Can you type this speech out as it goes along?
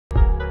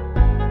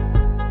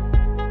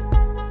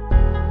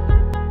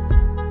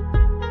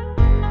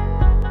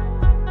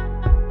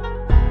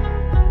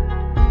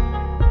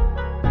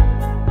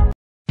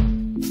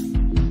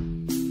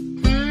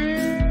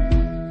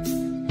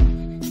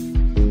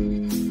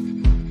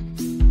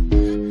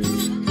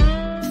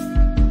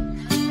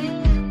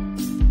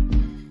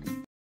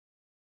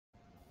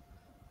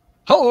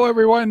Hello,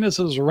 everyone. This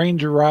is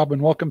Ranger Rob,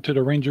 and welcome to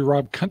the Ranger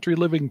Rob Country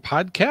Living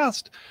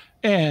Podcast.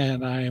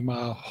 And I'm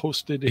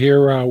hosted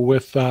here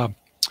with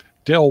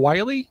Dale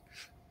Wiley.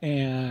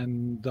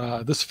 And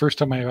this is the first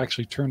time I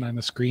actually turned on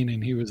the screen,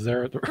 and he was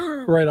there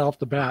right off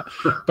the bat.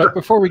 But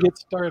before we get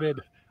started,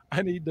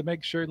 I need to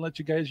make sure and let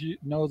you guys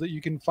know that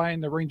you can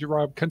find the Ranger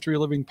Rob Country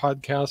Living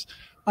Podcast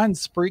on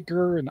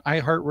Spreaker and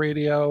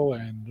iHeartRadio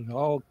and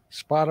all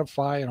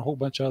Spotify and a whole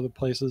bunch of other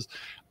places.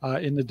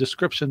 In the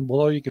description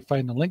below, you can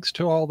find the links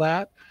to all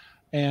that.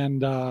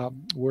 And me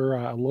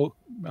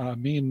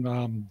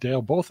and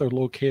Dale both are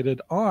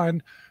located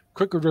on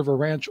Crooked River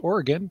Ranch,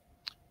 Oregon.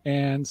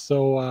 And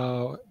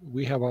so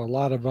we have a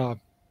lot of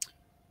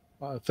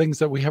things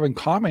that we have in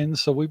common.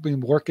 So we've been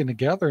working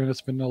together, and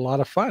it's been a lot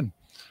of fun.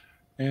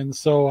 And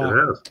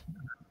so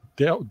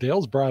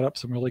Dale's brought up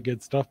some really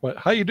good stuff. But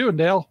how you doing,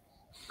 Dale?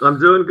 I'm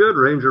doing good,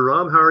 Ranger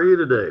Rob. How are you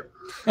today?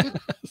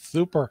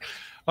 Super.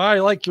 I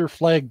like your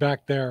flag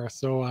back there.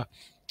 So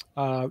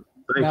thank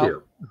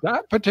you.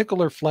 That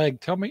particular flag,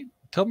 tell me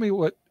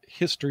what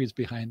history is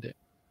behind it.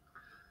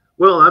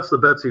 Well, that's the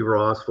Betsy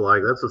Ross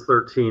flag. That's the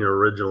 13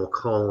 original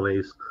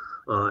colonies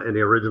and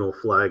the original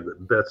flag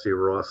that Betsy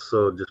Ross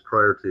sewed just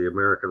prior to the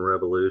American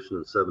Revolution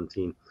in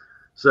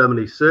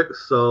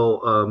 1776.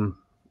 So,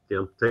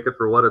 take it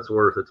for what it's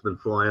worth. It's been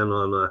flying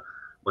on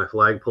my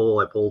flagpole.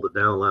 I pulled it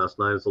down last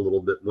night. It's a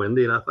little bit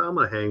windy, and I thought I'm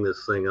going to hang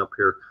this thing up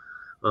here.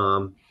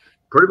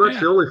 Pretty much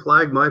the only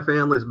flag my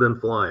family's been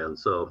flying.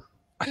 So,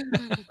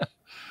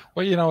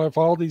 well, if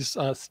all these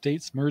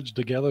states merge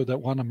together that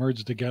want to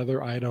merge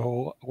together,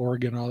 Idaho,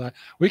 Oregon, all that,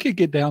 we could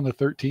get down to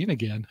 13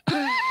 again.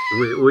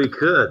 we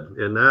could,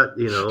 and that,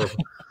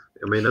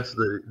 I mean, that's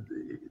the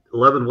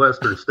 11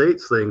 Western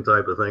states thing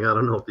type of thing. I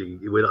don't know if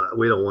we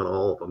don't want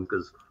all of them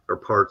because or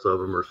parts of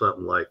them or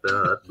something like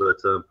that.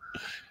 But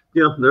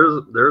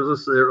there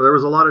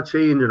was a lot of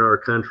change in our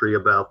country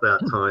about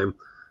that time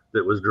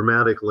that was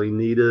dramatically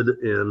needed,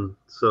 and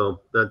so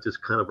that's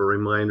just kind of a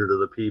reminder to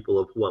the people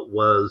of what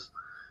was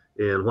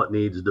and what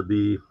needs to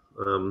be.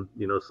 Some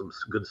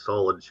good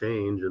solid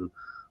change, and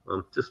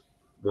just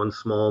one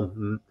small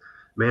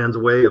man's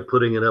way of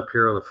putting it up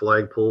here on a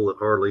flagpole that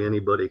hardly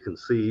anybody can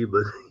see,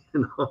 but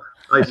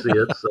I see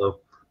it. So,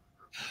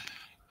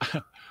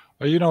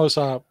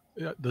 well,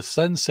 the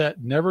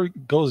sunset never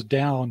goes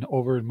down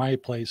over in my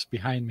place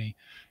behind me.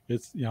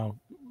 It's,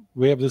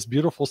 we have this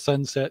beautiful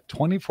sunset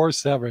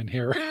 24/7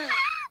 here.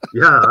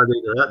 Yeah, I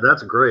mean,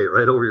 that's great.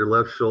 Right over your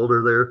left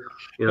shoulder there,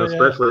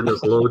 especially in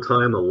this low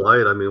time of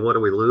light. I mean, what are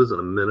we losing?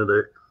 A minute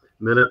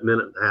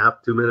and a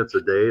half, 2 minets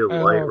a day of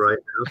light right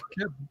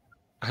now?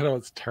 I know,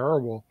 it's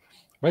terrible.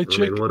 My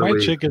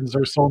chickens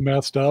are so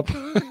messed up.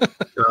 And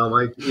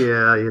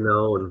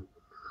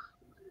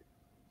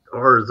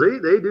ours,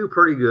 they do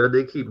pretty good.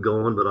 They keep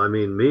going, but I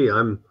mean,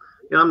 I'm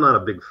not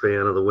a big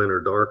fan of the winter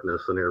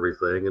darkness and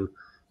everything, and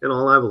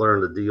all. I've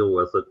learned to deal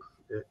with it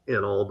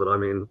and all, but I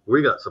mean,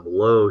 we got some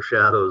low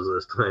shadows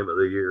this time of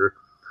the year,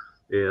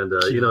 and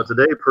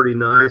today pretty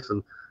nice,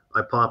 and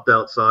I popped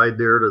outside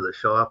there to the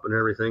shop and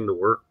everything to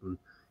work and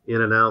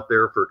in and out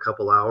there for a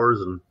couple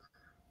hours, and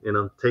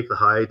take the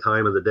high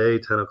time of the day,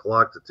 10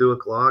 o'clock to 2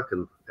 o'clock,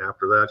 and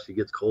after that she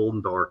gets cold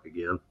and dark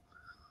again.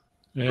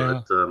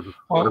 Yeah. But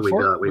what do we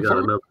got? We got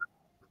another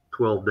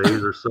 12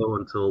 days or so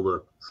until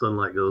the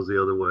sunlight goes the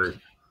other way.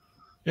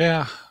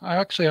 Yeah,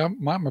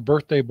 I'm a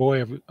birthday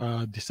boy of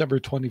December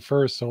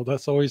 21st, so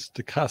that's always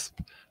the cusp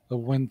of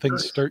when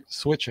things start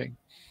switching.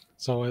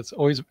 So it's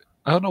always,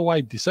 I don't know why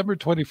December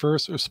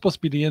 21st was supposed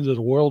to be the end of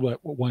the world at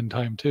one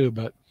time too,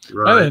 but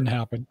that didn't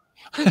happen.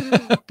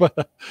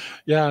 But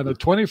yeah, on the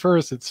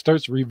 21st it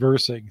starts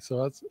reversing,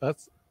 so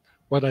that's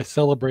what I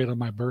celebrate on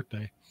my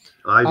birthday.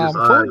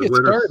 Before we get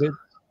started,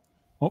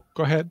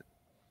 go ahead.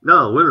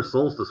 No, winter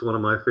solstice is one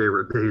of my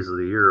favorite days of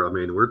the year. I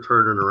mean, we're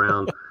turning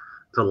around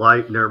to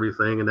light and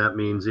everything, and that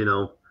means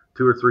 2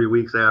 or 3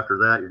 weeks after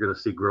that you're going to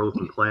see growth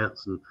in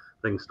plants and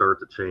things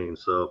start to change.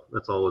 So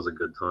that's always a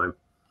good time.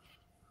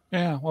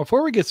 Yeah. Well,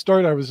 before we get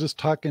started, I was just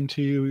talking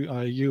to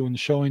you and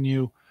showing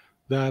you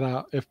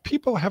that if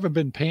people haven't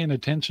been paying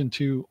attention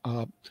to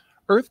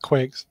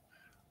earthquakes,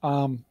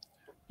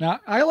 now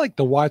I like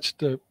to watch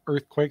the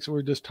earthquakes. We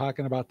were just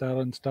talking about that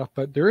and stuff,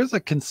 but there is a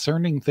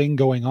concerning thing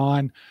going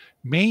on.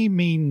 May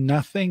mean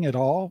nothing at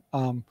all,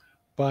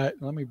 but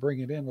let me bring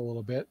it in a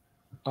little bit.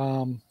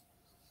 Got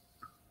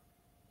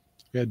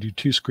to do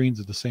two screens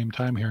at the same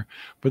time here,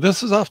 but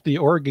this is off the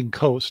Oregon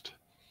coast,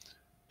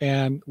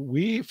 and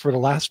we for the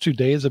last 2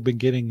 days have been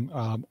getting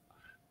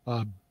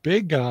a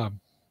big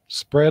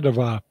spread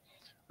of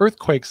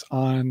earthquakes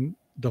on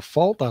the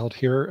fault out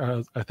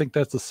here. I think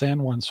that's the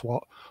San Juan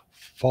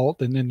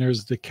fault, and then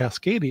there's the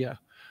Cascadia.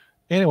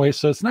 Anyway,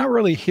 so it's not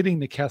really hitting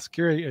the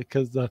Cascadia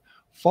because the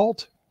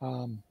fault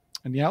on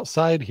the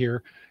outside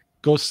here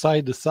goes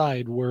side to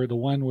side, where the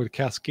one with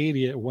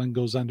Cascadia, one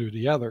goes under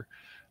the other.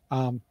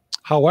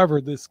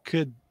 However, this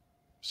could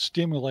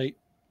stimulate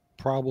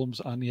problems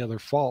on the other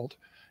fault.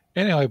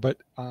 Anyway, but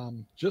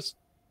just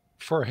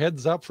for a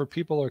heads up for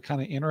people who are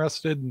kind of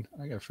interested, and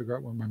I got to figure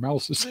out where my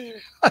mouse is.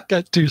 I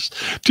got two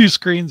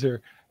screens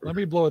here. let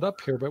me blow it up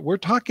here, but we're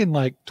talking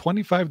like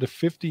 25 to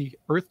 50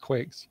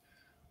 earthquakes,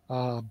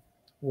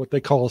 what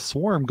they call a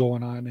swarm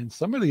going on. And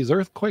some of these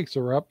earthquakes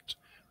are up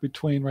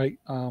between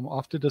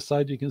off to the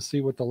side. You can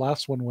see what the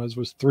last one was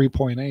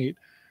 3.8.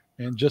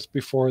 And just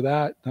before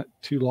that, not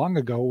too long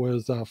ago,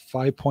 was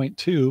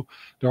 5.2.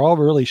 They're all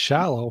really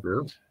shallow.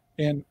 Yeah.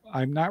 And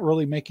I'm not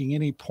really making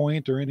any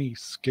point or any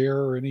scare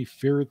or any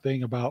fear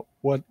thing about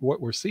what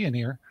we're seeing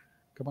here.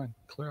 Come on,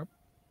 clear up.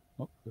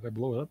 Oh, did I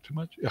blow it up too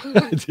much? Yeah,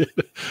 I did.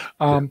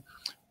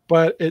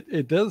 But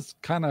it does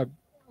kind of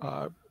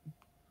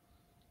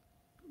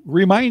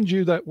remind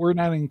you that we're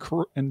not in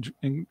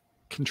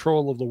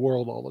control of the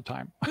world all the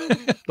time.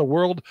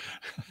 The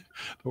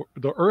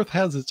earth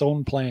has its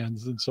own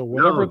plans. And so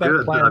whatever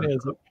that plan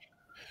is,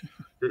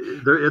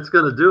 it's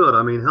going to do it.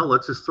 I mean, hell,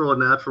 let's just throw a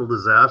natural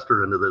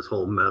disaster into this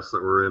whole mess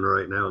that we're in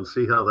right now and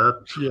see how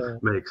that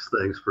makes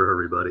things for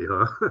everybody,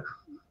 huh?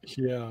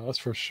 Yeah, that's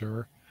for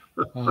sure.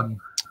 But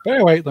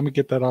anyway, let me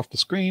get that off the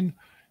screen.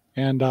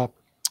 And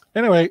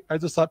anyway, I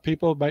just thought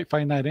people might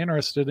find that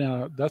interested.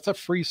 That's a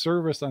free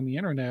service on the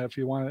internet if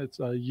you want. It's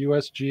a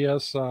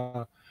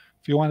USGS.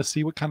 If you want to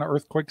see what kind of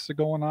earthquakes are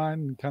going on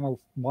and kind of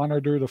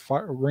monitor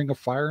the ring of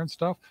fire and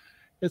stuff,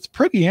 it's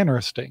pretty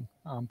interesting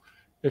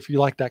if you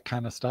like that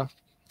kind of stuff.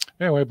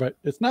 Anyway, but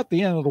it's not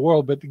the end of the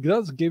world, but it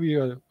does give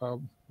you a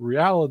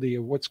reality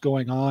of what's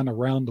going on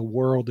around the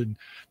world and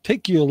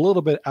take you a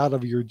little bit out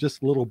of your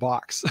just little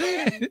box.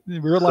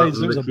 You realize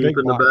there's a big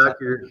box.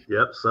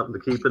 Something to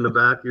keep in the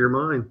back of your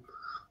mind.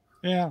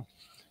 Yeah.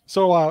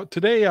 So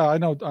today, I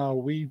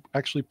know we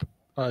actually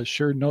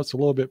shared notes a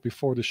little bit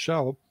before the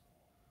show.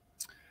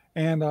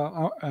 And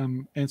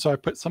so I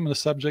put some of the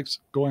subjects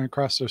going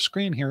across the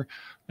screen here.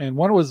 And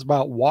one was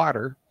about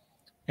water.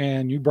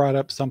 And you brought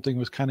up something that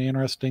was kind of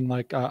interesting.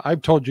 Like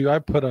I've told you, I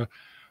put a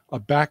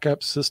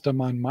backup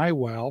system on my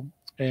well.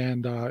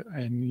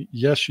 And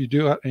yes, you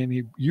do.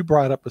 And you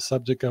brought up a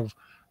subject of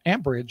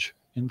amperage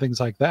and things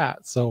like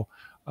that. So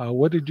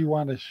what did you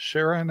want to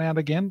share on that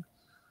again?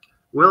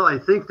 Well, I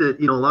think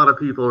that, a lot of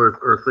people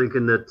are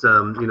thinking that,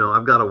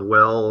 I've got a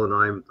well and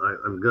I'm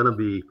going to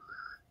be,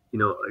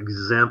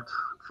 exempt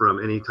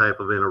from any type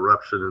of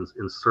interruption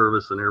in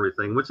service and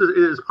everything, which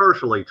is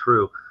partially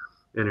true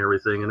and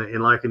everything.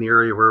 And like in the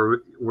area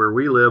where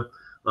we live,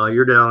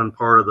 you're down in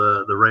part of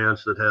the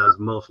ranch that has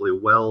mostly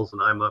wells,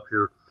 and I'm up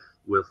here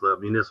with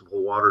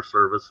municipal water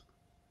service,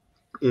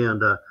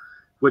 and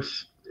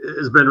which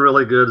has been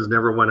really good, has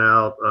never went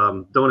out.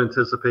 Don't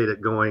anticipate it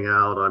going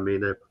out. I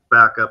mean,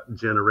 backup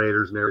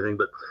generators and everything.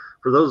 But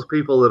for those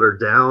people that are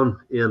down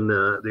in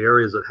the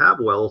areas that have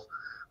wells,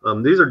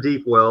 these are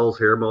deep wells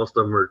here. Most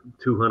of them are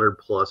 200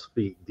 plus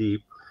feet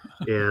deep.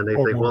 And they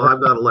think, well,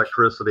 I've got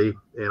electricity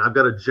and I've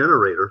got a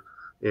generator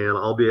and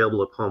I'll be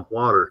able to pump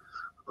water.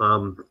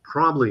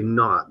 Probably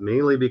not,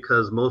 mainly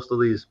because most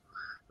of these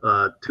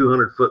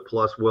 200 foot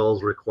plus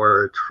wells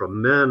require a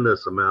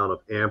tremendous amount of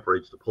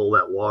amperage to pull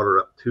that water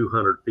up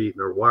 200 feet, and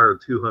they're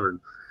wired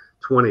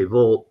 220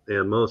 volt.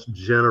 And most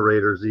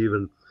generators,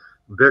 even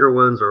bigger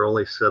ones, are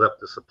only set up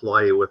to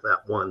supply you with that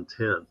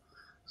 110.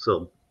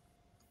 So,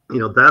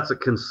 that's a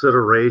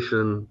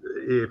consideration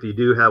if you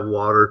do have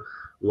water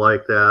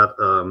like that.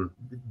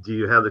 Do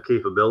you have the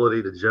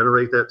capability to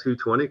generate that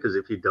 220? Because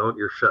if you don't,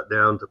 you're shut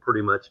down to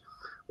pretty much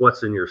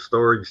what's in your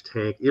storage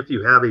tank. If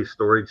you have a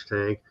storage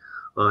tank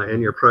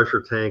and your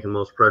pressure tank, and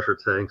most pressure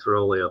tanks are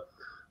only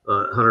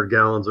 100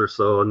 gallons or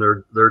so, and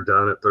they're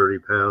done at 30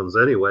 pounds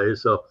anyway.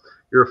 So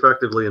you're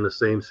effectively in the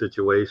same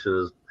situation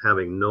as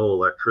having no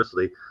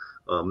electricity.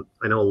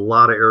 I know a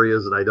lot of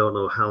areas, and I don't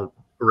know how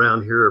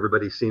around here,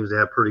 everybody seems to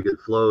have pretty good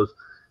flows.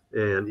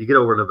 And you get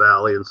over in the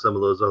valley and some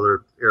of those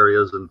other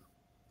areas, and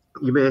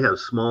you may have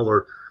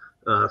smaller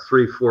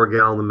 3-4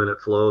 gallon a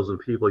minute flows, and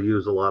people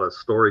use a lot of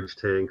storage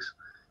tanks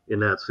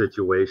in that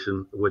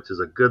situation, which is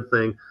a good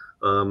thing.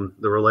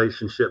 The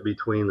relationship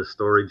between the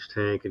storage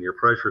tank and your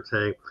pressure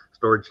tank,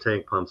 storage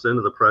tank pumps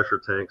into the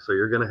pressure tank, so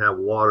you're going to have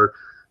water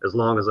as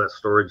long as that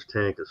storage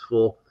tank is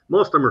full.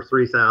 Most of them are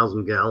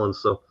 3,000 gallons,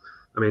 so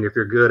I mean, if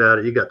you're good at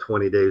it, you got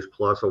 20 days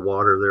plus of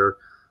water there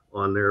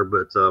on there.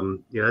 But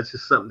it's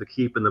just something to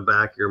keep in the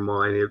back of your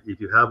mind. If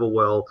you have a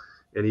well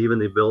and even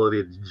the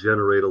ability to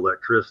generate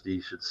electricity,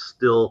 you should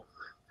still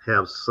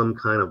have some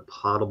kind of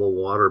potable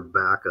water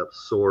backup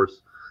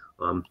source.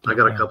 I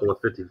got a couple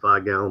of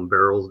 55 gallon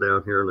barrels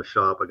down here in the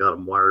shop. I got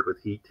them wired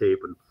with heat tape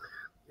and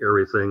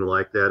everything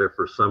like that. If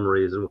for some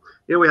reason,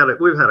 we've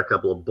had a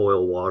couple of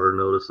boil water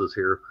notices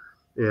here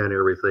and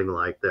everything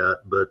like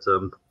that. But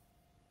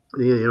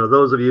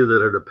those of you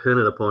that are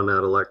dependent upon that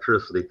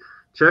electricity,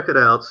 check it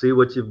out, see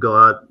what you've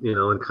got,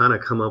 and kind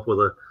of come up with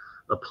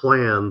a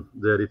plan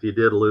that if you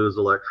did lose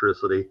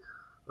electricity,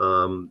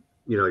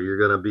 you're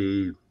going to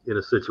be in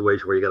a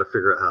situation where you got to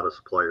figure out how to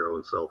supply your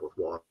own self with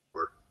water.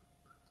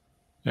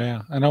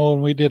 Yeah, I know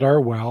when we did our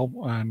well,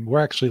 and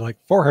we're actually like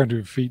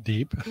 400 feet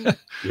deep.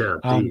 Yeah,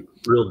 deep,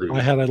 real deep. I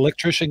had an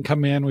electrician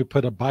come in. We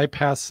put a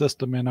bypass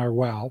system in our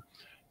well,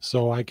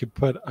 so I could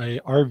put a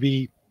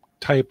RV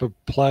type of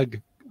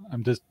plug.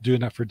 I'm just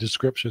doing that for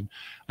description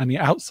on the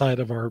outside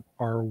of our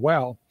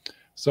well.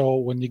 So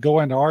when you go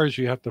into ours,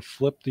 you have to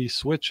flip these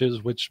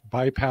switches, which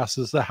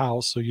bypasses the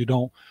house. So you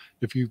don't,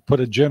 if you put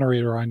a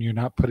generator on, you're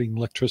not putting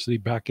electricity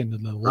back into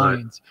the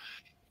lines.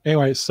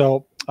 Anyway,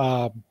 so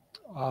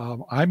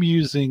I'm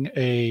using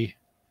a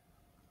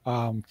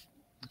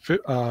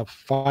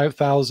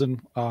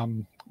 5,000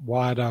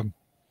 watt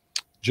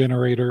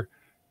generator,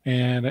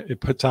 and it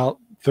puts out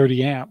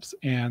 30 amps,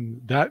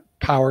 and that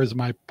powers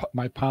my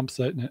pumps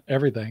and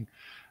everything.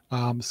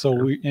 So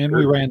we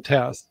ran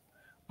tests.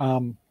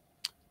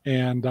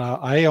 And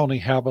I only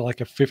have like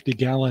a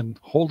 50-gallon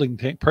holding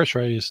tank,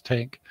 pressurized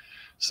tank.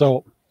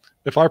 So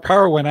if our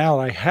power went out,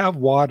 I have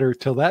water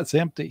till that's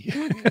empty.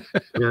 Yeah,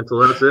 until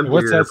that's empty,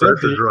 Once your that's pressure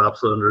empty,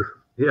 drops under.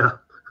 Yeah.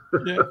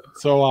 yeah.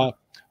 So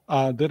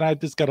then I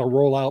just got to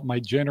roll out my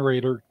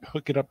generator,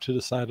 hook it up to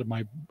the side of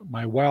my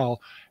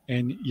well,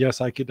 and yes,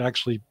 I could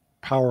actually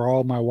power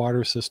all my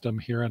water system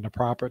here on the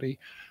property.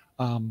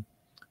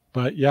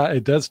 But yeah,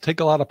 it does take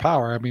a lot of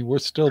power. I mean, we're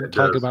still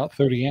talking about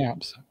 30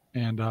 amps.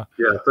 And yeah,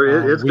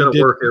 it's going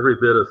to work every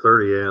bit of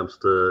 30 amps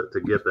to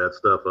get that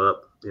stuff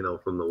up,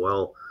 from the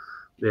well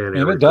and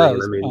it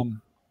does. I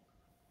mean,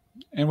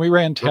 and we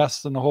ran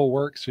tests and the whole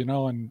works,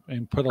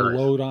 and put a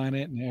load on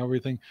it and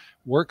everything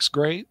works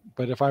great.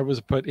 But if I was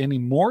to put any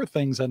more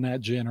things on that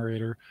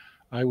generator,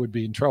 I would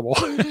be in trouble.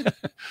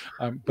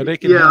 But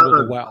it can handle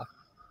the well.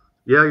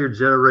 Yeah, your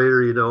generator,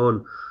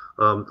 and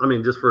I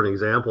mean, just for an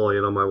example,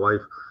 my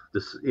wife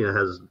just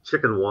has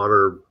chicken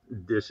water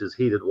dishes,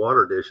 heated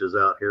water dishes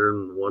out here,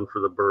 and one for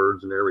the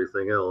birds and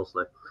everything else.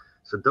 And I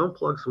said, don't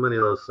plug so many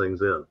of those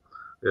things in,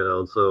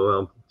 and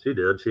so she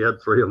did. She had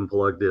 3 of them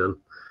plugged in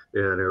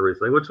and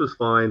everything, which was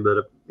fine.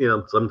 But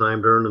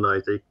sometime during the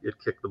night, it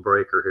kicked the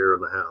breaker here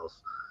in the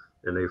house,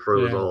 and they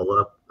froze all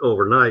up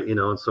overnight,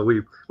 and so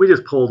we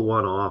just pulled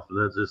one off, and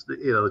it's just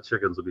the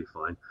chickens will be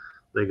fine.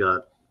 They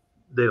don't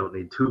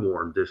need 2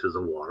 warm dishes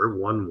of water.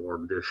 1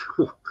 warm dish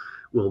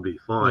will be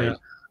fine.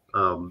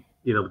 But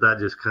that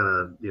just kind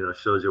of,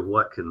 shows you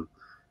what can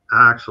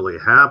actually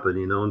happen,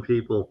 and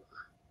people,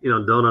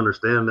 don't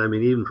understand. I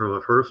mean, even from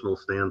a personal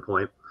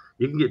standpoint,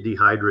 you can get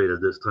dehydrated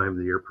this time of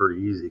the year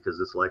pretty easy because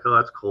it's like, oh,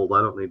 it's cold.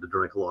 I don't need to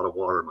drink a lot of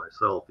water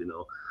myself, and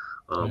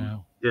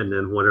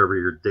then whatever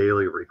your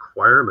daily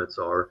requirements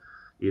are,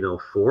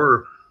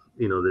 for,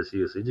 this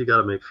usage, you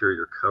got to make sure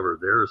you're covered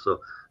there.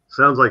 So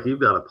sounds like you've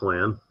got a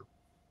plan.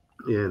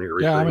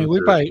 Yeah, I mean,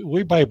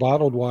 we buy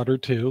bottled water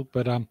too,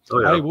 but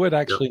I would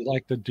actually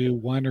like to do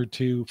 1 or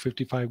 2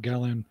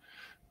 55-gallon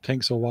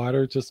tanks of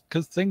water, just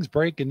because things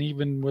break, and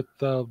even with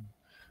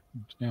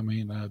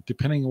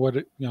depending on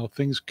what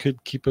things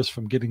could keep us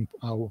from getting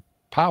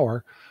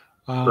power.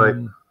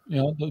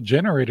 The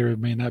generator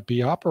may not be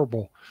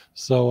operable,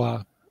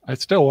 so I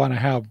still want to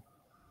have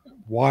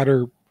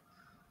water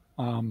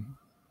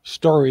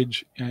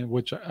storage, and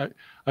which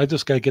I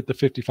just got to get the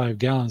 55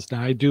 gallons.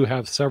 Now I do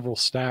have several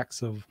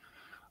stacks of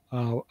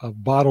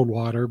bottled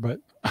water, but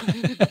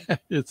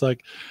it's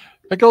like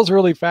it goes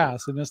really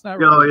fast, and it's not.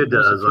 Really it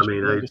does. I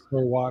mean, to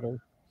store water.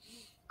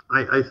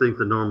 I think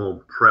the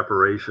normal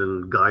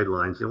preparation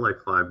guidelines, like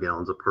 5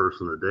 gallons a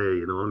person a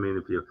day. I mean,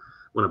 if you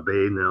want to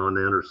bathe now and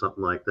then or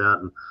something like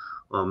that,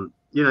 and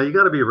you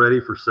got to be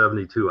ready for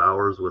 72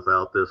 hours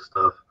without this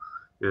stuff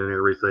and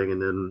everything,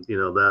 and then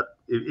that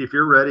if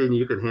you're ready and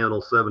you can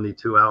handle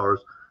 72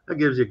 hours, that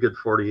gives you a good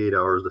 48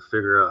 hours to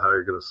figure out how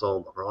you're going to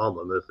solve the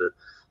problem if it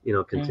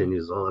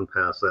continues on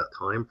past that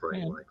time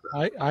frame like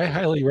that. I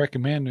highly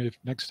recommend, if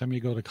next time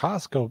you go to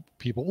Costco,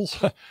 peoples,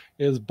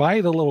 is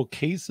buy the little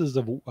cases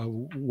of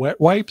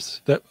wet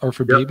wipes that are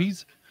for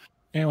babies.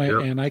 Anyway,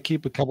 and I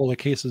keep a couple of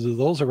cases of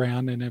those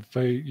around. And if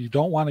you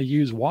don't want to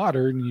use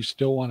water and you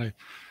still want to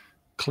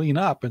clean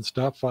up and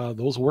stuff,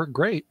 those work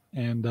great.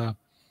 And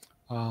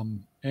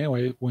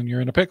anyway, when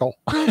you're in a pickle,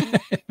 and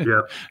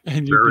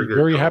you'd be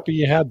very happy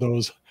you had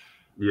those.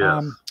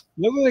 Yes.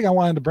 The other thing I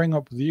wanted to bring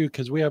up with you,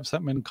 because we have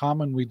something in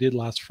common we did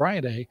last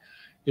Friday,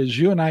 is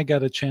you and I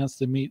got a chance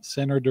to meet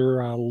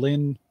Senator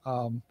Lynn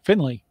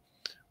Finley,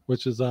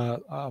 which is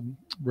a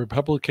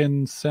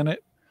Republican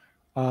Senate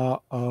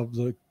of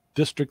the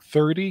District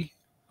 30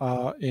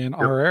 in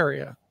our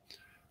area.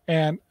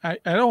 And I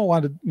don't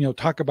want to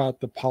talk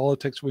about the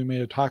politics. We may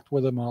have talked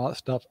with him and all that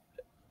stuff,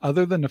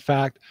 other than the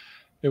fact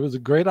it was a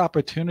great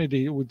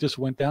opportunity. We just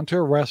went down to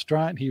a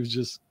restaurant. He was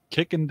just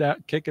kicking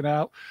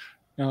out.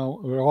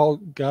 We all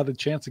got a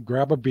chance to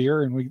grab a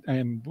beer,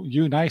 and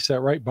you and I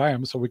sat right by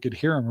him so we could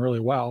hear him really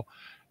well.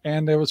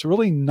 And it was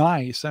really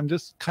nice. I'm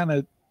just kind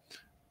of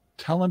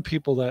telling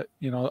people that,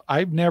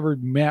 I've never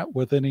met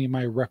with any of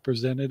my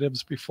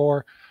representatives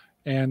before.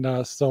 And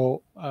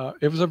so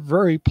it was a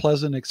very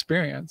pleasant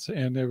experience.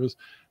 And it was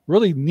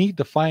really neat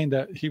to find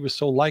that he was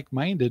so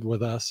like-minded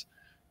with us.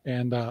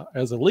 And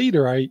as a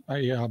leader,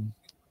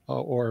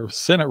 or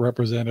Senate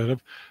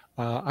representative,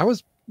 I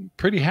was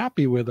pretty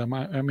happy with him.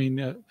 I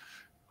mean,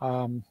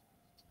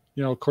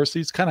 of course,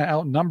 he's kind of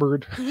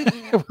outnumbered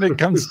when it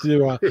comes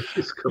to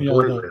he's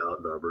completely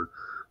outnumbered.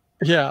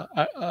 Yeah,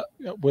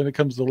 when it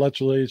comes to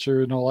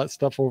legislature and all that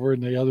stuff over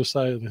in the other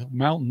side of the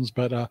mountains.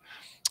 But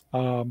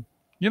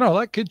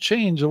that could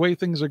change the way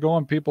things are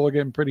going. People are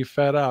getting pretty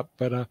fed up,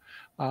 but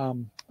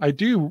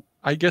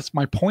I guess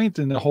my point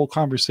in the whole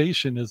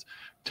conversation is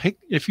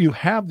if you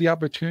have the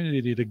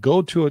opportunity to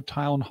go to a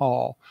town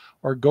hall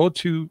or go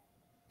to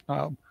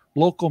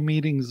local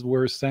meetings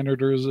where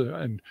senators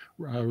and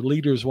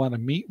leaders want to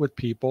meet with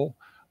people,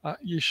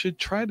 you should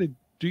try to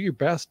do your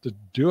best to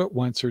do it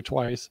once or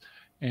twice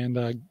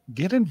and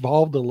get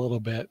involved a little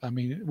bit. I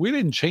mean, we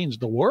didn't change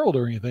the world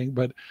or anything,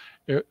 but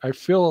I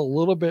feel a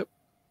little bit,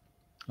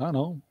 I don't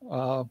know,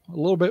 a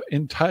little bit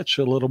in touch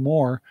a little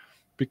more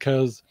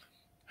because,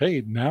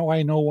 hey, now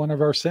I know one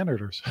of our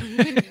senators.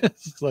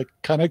 It's like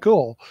kind of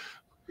cool.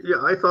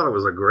 Yeah, I thought it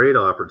was a great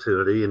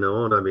opportunity, and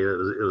I mean,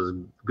 it was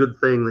a good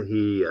thing that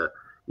he,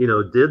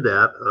 did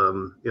that.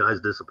 I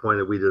was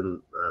disappointed we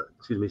didn't,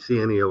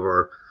 see any of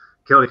our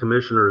county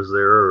commissioners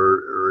there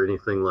or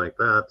anything like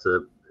that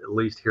to at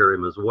least hear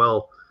him as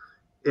well.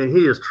 And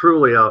he is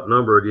truly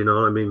outnumbered,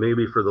 I mean,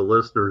 maybe for the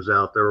listeners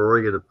out there,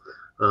 Oregon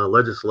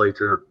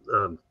legislature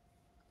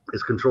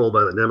is controlled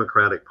by the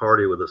Democratic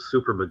Party with a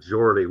super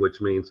majority,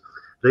 which means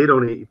they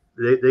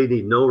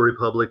need no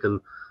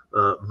Republican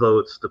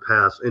votes to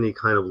pass any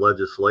kind of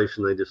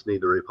legislation. They just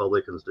need the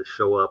Republicans to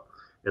show up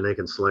and they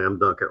can slam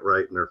dunk it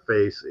right in their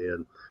face,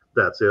 and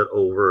that's it,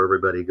 over.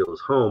 Everybody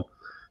goes home.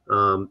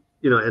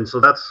 And so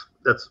that's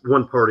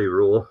one party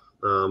rule.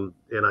 And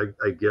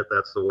I get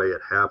that's the way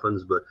it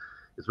happens, but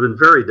it's been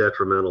very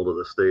detrimental to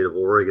the state of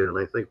Oregon. And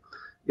I think,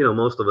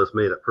 most of us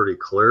made it pretty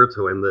clear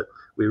to him that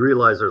we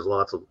realize there's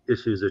lots of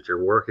issues that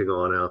you're working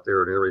on out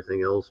there and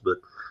everything else, but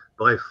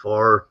by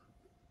far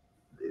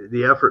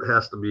the effort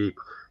has to be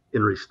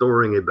in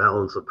restoring a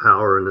balance of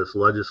power in this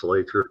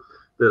legislature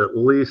that at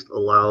least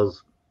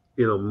allows,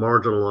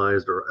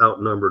 marginalized or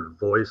outnumbered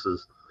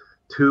voices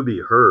to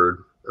be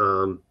heard.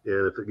 And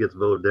if it gets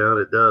voted down,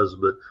 it does.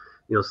 But,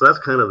 so that's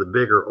kind of the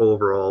bigger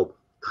overall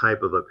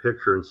type of a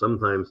picture. And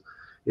sometimes,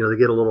 they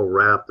get a little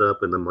wrapped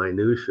up in the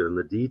minutia and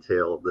the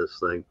detail of this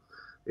thing.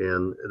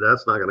 And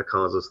that's not going to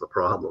cause us the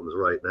problems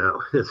right now.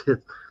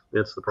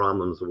 It's the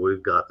problems that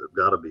we've got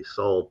to be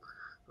solved.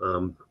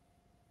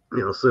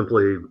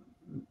 Simply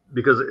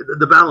because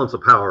the balance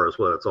of power is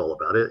what it's all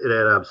about. It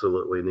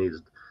absolutely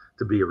needs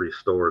to be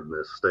restored in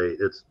this state.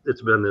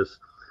 It's been this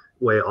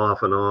way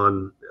off and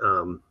on,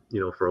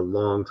 for a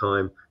long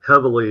time,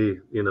 heavily,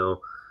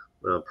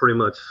 pretty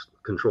much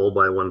controlled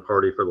by one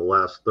party for the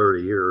last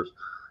 30 years.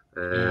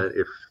 And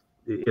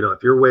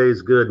if your way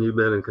is good and you've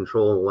been in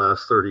control in the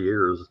last 30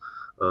 years,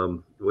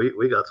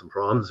 we got some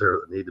problems there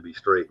that need to be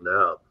straightened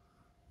out.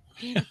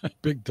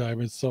 Big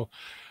time. It's so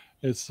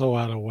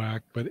out of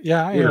whack. But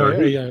yeah, he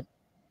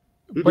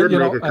did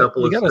make a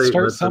couple of statements.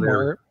 Start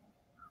somewhere.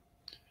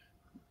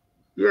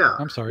 Yeah,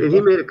 I'm sorry. And he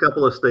made a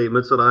couple of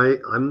statements that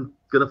I'm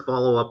going to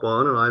follow up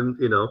on,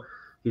 and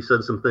he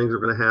said some things are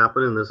going to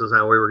happen, and this is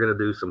how we were going to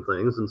do some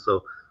things, and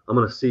so I'm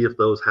going to see if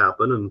those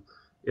happen, and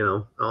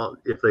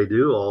if they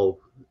do, I'll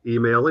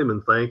email him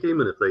and thank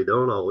him, and if they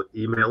don't, I'll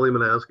email him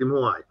and ask him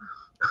why.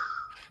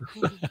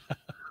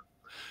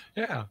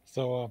 Yeah.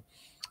 So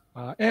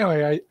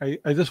anyway,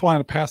 I just wanted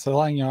to pass it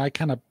along. I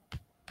kind of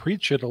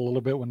preach it a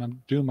little bit when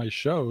I'm doing my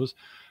shows,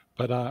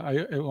 but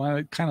I want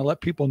to kind of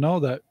let people know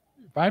that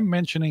if I'm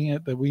mentioning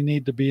it, that we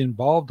need to be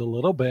involved a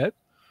little bit,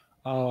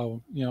 a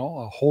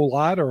whole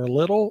lot or a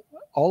little,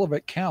 all of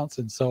it counts.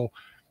 And so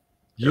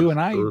you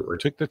Absolutely. And I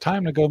took the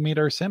time to go meet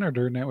our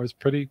senator, and it was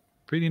pretty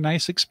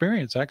nice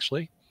experience,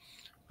 actually.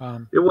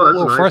 It was a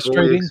little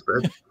frustrating.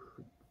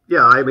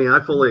 Yeah, I mean, I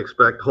fully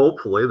expect,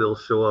 hopefully they'll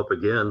show up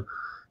again,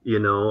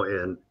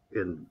 and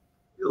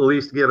at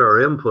least get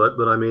our input.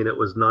 But I mean, it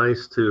was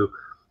nice to,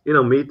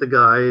 meet the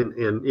guy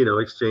and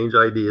exchange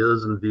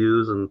ideas and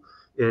views and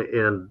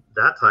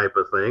that type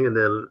of thing. And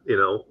then,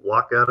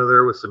 walk out of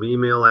there with some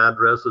email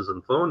addresses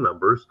and phone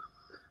numbers.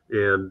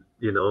 And,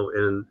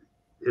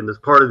 and as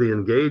part of the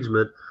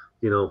engagement,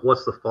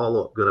 what's the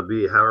follow-up going to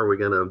be? How are we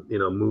going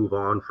to, move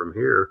on from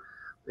here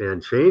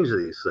and change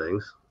these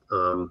things?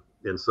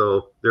 And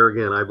so there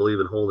again, I believe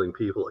in holding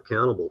people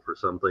accountable for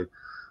something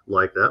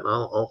like that. And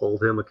I'll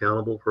hold him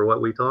accountable for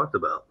what we talked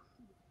about.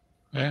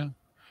 Yeah,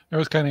 it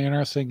was kind of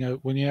interesting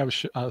when you have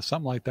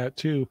something like that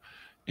too.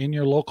 In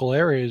your local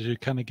areas, you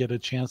kind of get a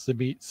chance to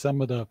meet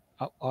some of the,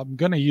 I'm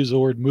going to use the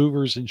word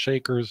movers and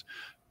shakers,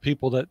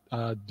 people that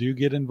do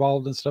get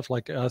involved in stuff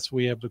like us.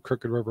 We have the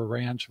Crooked River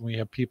Ranch, and we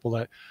have people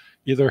that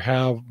either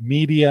have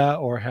media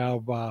or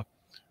have,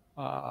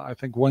 I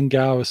think one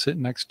guy I was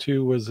sitting next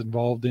to was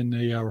involved in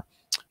the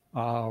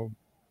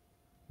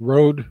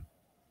road.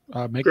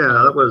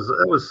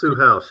 That was Sue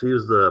House. She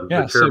was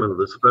the chairman of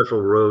the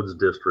Special Roads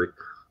District,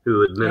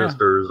 who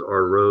administers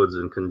our roads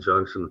in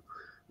conjunction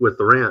with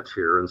the ranch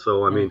here. And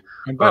so, I mean,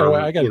 and by the way,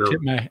 I got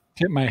to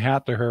tip my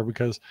hat to her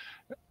because,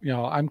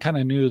 I'm kind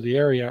of new to the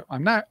area.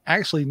 I'm not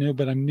actually new,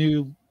 but I'm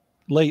new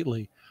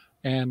lately.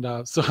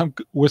 And so I'm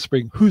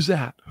whispering, who's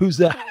that? Who's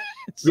that?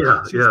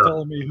 So she's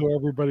telling me who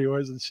everybody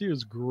was, and she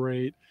was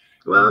great.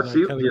 Well,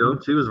 she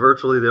was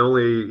virtually the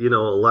only,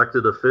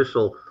 elected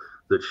official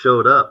that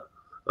showed up.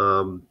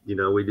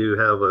 We do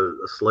have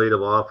a slate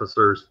of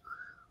officers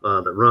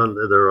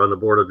they're on the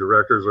board of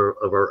directors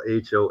of our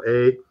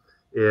HOA.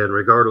 And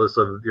regardless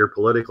of your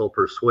political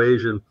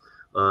persuasion,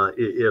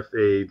 if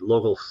a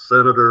local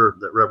senator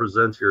that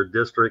represents your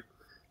district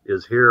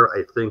is here,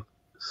 I think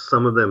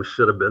some of them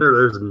should have been there.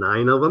 There's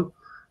 9 of them,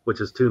 which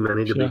is too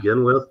many to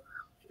begin with,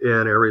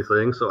 and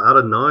everything. So out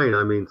of 9,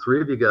 I mean,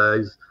 3 of you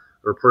guys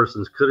or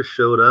persons could have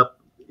showed up,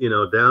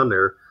 down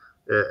there,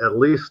 at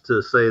least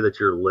to say that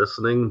you're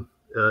listening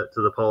to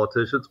the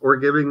politicians or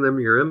giving them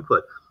your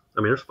input. I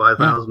mean, there's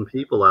 5,000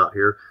 people out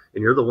here,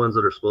 and you're the ones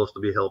that are supposed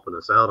to be helping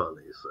us out on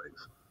these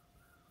things.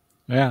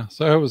 Yeah.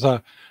 So it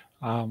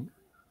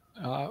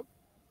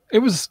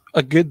was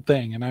a good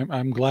thing, and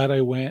I'm glad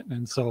I went.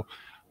 And so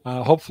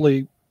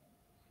hopefully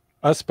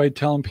us, by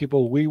telling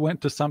people we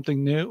went to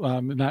something new,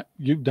 not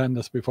you've done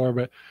this before,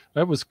 but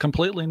that was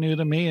completely new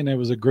to me, and it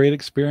was a great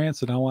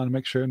experience, and I want to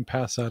make sure and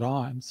pass that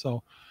on.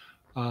 So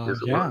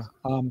yeah.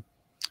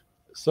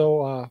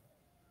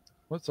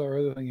 What's our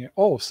other thing?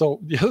 Oh, so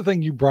the other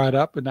thing you brought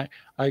up, and I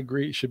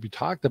agree it should be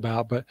talked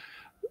about, but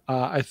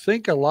I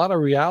think a lot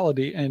of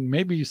reality, and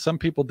maybe some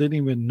people didn't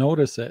even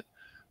notice it,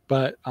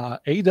 but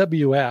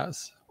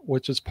AWS,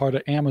 which is part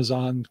of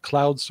Amazon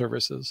Cloud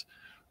Services,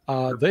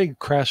 they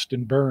crashed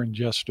and burned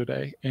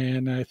yesterday.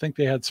 And I think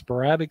they had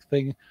sporadic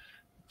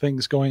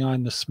things going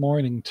on this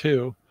morning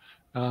too.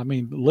 I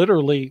mean,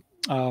 literally,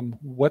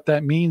 what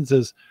that means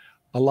is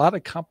a lot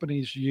of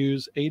companies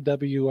use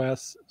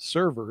AWS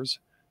servers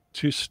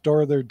to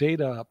store their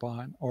data up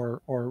on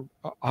or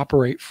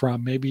operate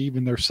from. Maybe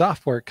even their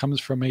software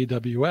comes from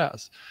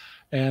AWS.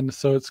 And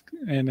so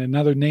and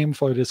another name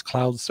for it is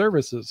cloud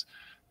services.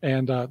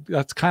 And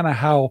that's kind of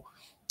how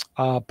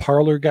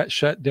Parler got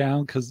shut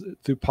down, because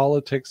through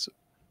politics,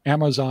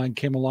 Amazon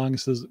came along and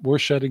says, we're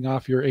shutting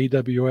off your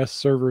AWS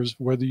servers,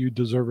 whether you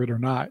deserve it or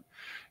not.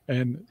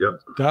 And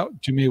that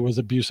to me was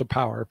abuse of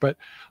power. But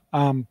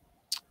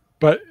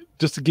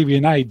just to give you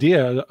an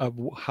idea of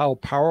how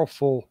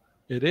powerful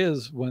it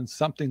is when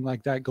something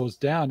like that goes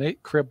down,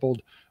 it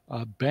crippled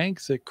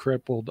banks, it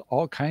crippled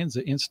all kinds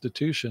of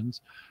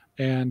institutions,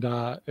 and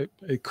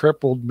it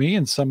crippled me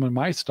and some of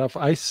my stuff.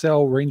 I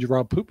sell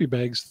RangerRob poopy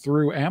bags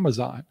through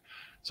Amazon,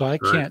 so I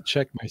can't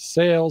check my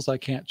sales, I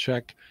can't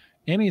check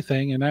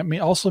anything, and that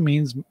also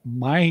means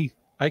my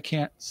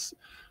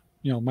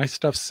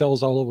stuff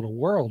sells all over the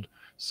world.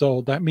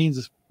 So that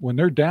means when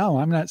they're down,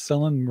 I'm not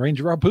selling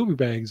RangerRob poopy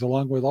bags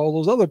along with all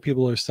those other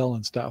people who are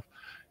selling stuff.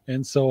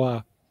 And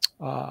so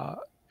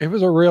it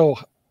was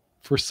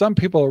for some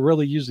people who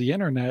really use the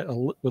internet at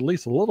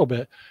least a little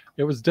bit,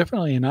 it was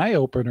definitely an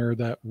eye-opener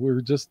that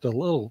we're just a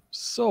little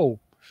so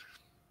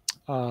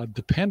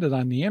dependent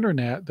on the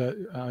internet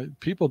that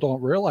people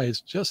don't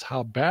realize just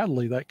how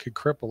badly that could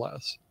cripple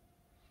us.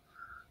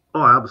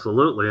 Oh,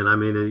 absolutely. And I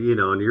mean,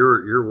 and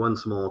you're one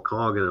small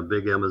cog in a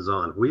big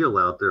Amazon wheel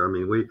out there. I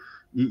mean,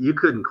 you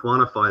couldn't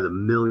quantify the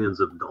millions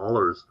of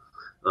dollars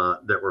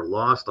that were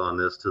lost on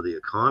this to the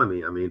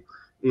economy. I mean,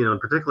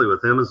 and particularly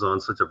with Amazon,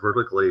 such a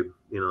vertically,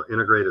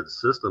 integrated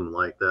system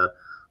like that,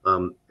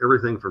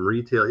 everything from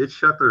retail, it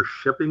shut their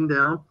shipping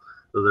down.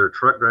 So their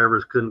truck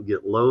drivers couldn't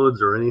get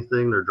loads or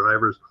anything. Their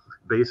drivers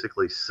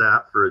basically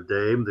sat for a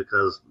day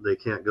because they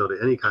can't go to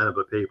any kind of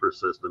a paper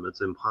system.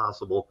 It's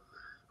impossible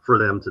for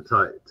them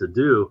to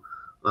do.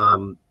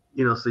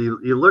 So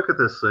you look at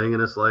this thing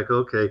and it's like,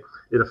 okay,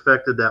 it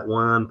affected that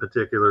one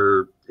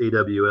particular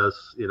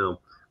AWS,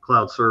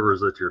 cloud servers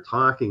that you're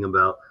talking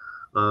about.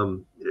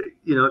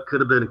 It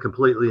could have been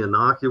completely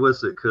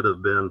innocuous. It could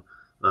have been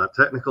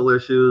technical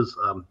issues.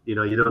 You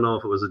don't know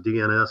if it was a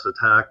DNS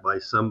attack by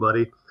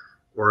somebody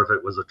or if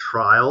it was a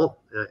trial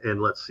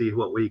and let's see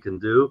what we can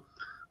do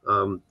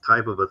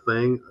type of a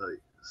thing.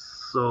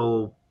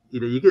 So,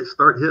 you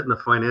start hitting the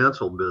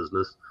financial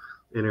business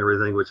and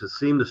everything, which it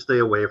seemed to stay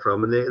away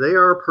from. And they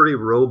are pretty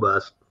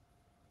robust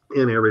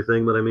in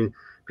everything. But I mean,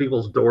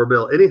 people's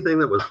doorbell, anything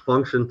that was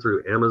functioned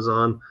through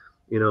Amazon,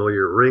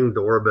 your Ring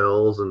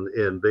doorbells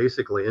and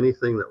basically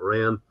anything that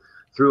ran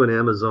through an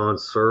Amazon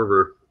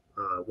server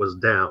was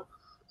down.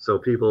 So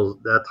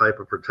that type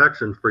of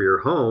protection for your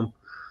home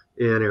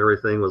and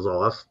everything was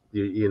lost.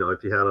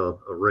 If you had a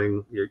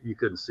Ring, you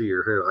couldn't see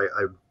your hair.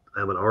 I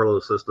have an Arlo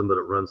system, but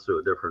it runs through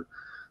a different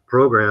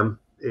program.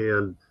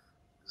 And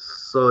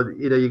so,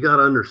 you got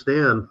to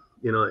understand,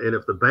 and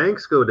if the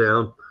banks go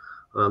down,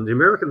 the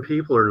American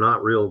people are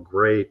not real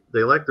great.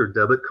 They like their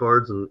debit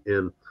cards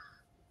and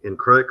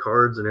credit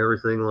cards and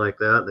everything like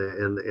that.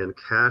 And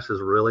cash has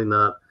really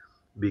not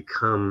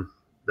become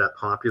that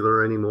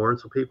popular anymore. And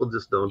so people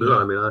just don't do it.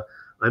 I mean,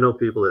 I know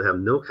people that have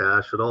no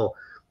cash at all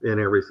and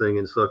everything.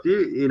 And so if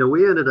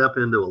we ended up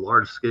into a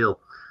large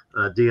scale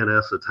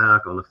DNS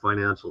attack on the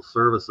financial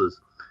services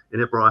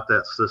and it brought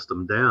that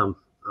system down.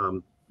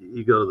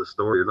 You go to the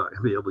store, you're not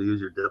going to be able to use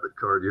your debit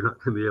card. You're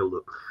not going to be able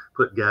to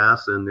put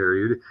gas in there.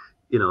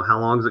 How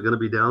long is it going to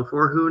be down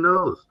for? Who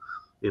knows?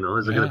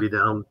 Is it going to be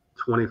down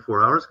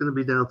 24 hours? Going to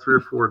be down 3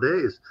 or 4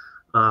 days?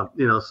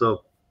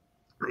 So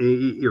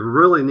you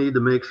really need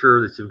to make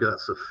sure that you've got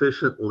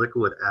sufficient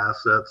liquid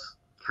assets,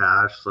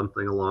 cash,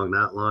 something along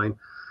that line,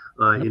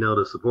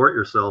 to support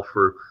yourself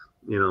for,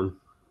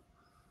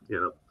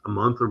 a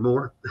month or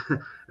more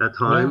at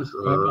times.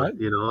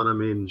 And I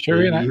mean,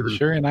 Sherry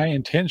and I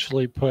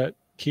intentionally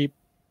keep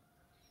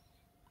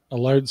a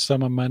large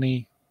sum of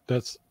money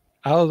that's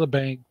out of the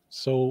bank,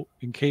 so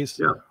in case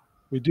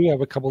we do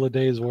have a couple of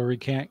days where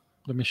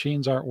the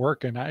machines aren't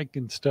working, I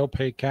can still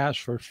pay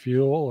cash for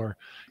fuel or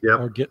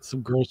get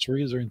some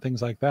groceries or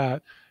things like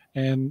that.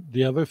 And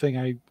the other thing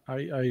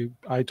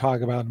I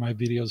talk about in my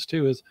videos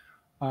too is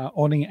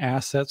owning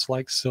assets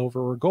like silver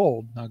or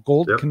gold. Now,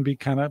 gold can be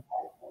kind of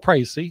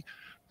pricey,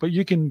 but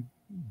you can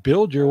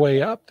build your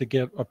way up to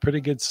get a pretty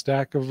good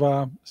stack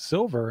of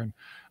silver.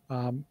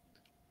 And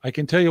I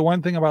can tell you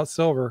one thing about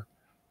silver: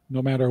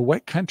 no matter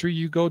what country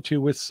you go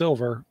to with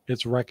silver,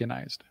 it's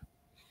recognized.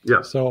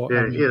 Yeah. So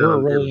I mean,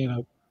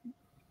 we're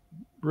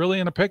really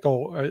in a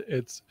pickle.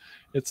 It's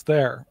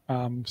there.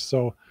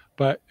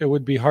 But it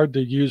would be hard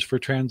to use for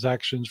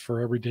transactions for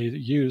everyday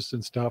use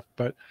and stuff.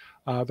 But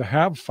to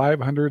have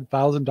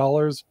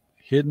 $500,000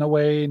 hidden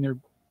away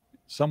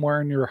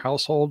somewhere in your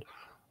household,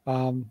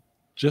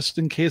 just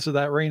in case of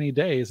that rainy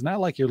day, it's not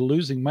like you're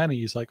losing money.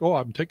 It's like, oh,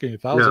 I'm taking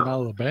 $1,000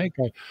 out of the bank.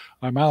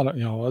 I'm out.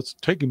 It's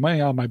taking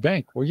money out of my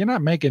bank. Well, you're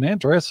not making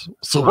interest.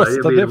 So what's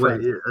the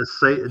difference?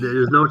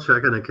 There's no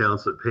checking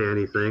accounts that pay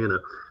anything, and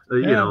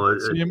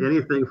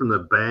anything from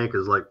the bank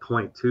is like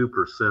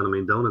 0.2%. I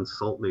mean, don't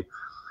insult me.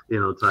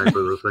 Type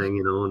of a thing,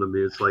 and I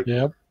mean, it's like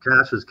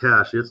cash is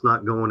cash. It's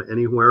not going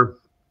anywhere.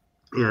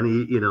 And,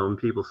 and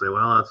people say,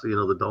 well, that's,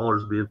 the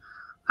dollar's being,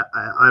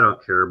 I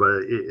don't care.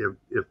 But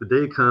if the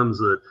day comes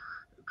that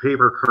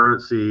paper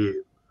currency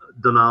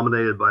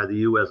denominated by the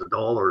U.S.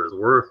 dollar is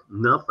worth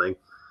nothing,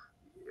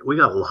 we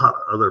got a lot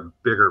of other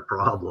bigger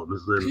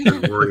problems than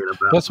worrying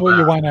about. That's when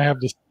you want to have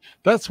this.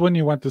 That's when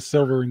you want the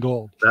silver and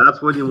gold.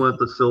 That's when you want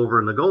the silver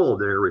and the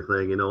gold and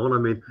everything, And I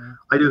mean,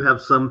 I do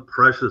have some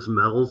precious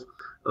metals.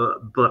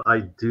 But I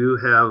do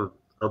have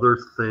other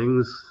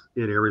things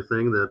and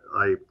everything that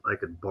I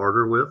could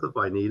barter with if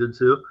I needed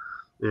to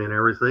and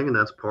everything. And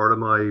that's part of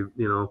my,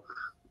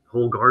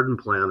 whole garden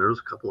plan. There's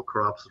a couple of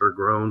crops that are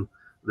grown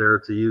there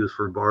to use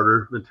for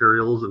barter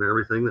materials and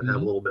everything that have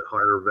a little bit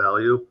higher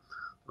value.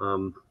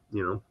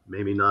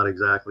 Maybe not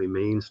exactly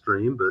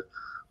mainstream, but,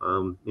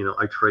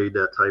 I trade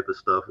that type of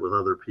stuff with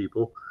other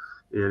people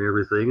and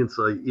everything. And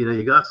so,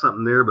 you got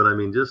something there, but I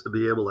mean, just to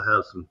be able to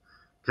have some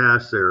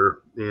cash there,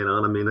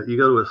 I mean, you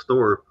go to a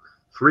store,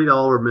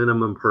 $3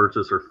 minimum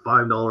purchase or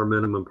 $5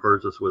 minimum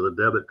purchase with a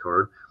debit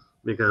card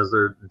because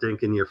they're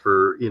dinking you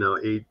for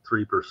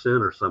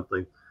 3% or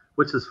something,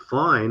 which is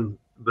fine,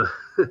 but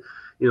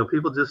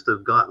people just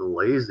have gotten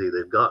lazy.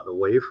 They've gotten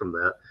away from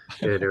that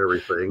and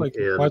everything. Like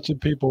watching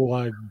people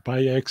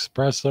buy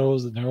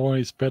espressos and they're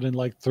only spending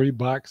like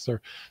 $3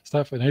 or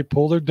stuff, and they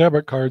pull their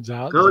debit cards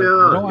out. Oh you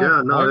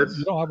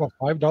don't have a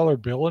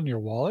 $5 bill in your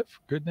wallet, for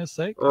goodness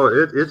sake. Oh,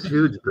 it's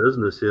huge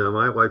business.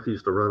 My wife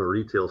used to run a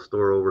retail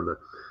store over in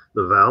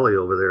the valley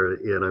over there,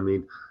 and I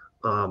mean,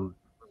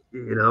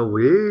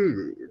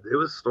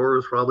 store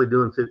was probably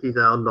doing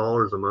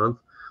 $50,000 a month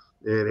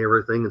and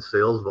everything in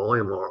sales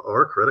volume.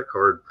 Our credit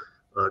card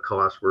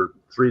costs were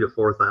 $3,000 to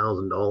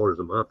 $4,000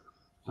 a month.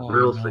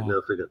 Real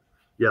significant.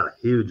 Yeah,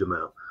 huge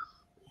amount.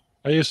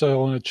 I used to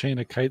own a chain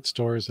of kite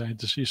stores, and I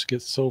just used to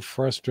get so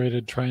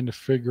frustrated trying to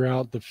figure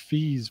out the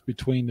fees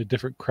between the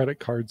different credit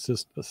card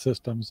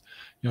systems.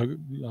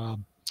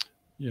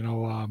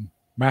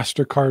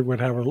 MasterCard would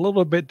have a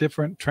little bit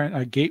different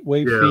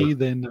gateway fee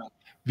than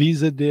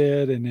Visa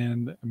did, and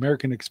then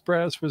American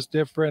Express was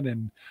different,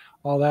 and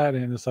all that.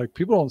 And it's like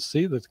people don't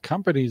see that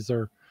companies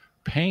are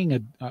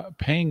paying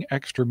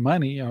extra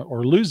money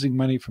or losing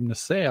money from the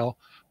sale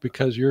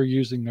because you're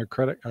using their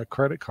credit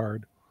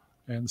card.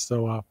 And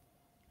so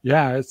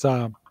it's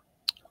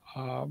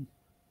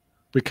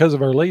because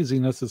of our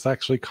laziness, it's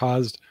actually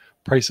caused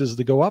prices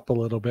to go up a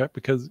little bit,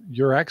 because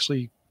you're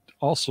actually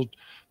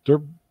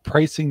they're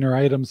pricing their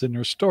items in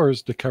their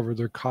stores to cover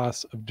their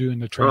costs of doing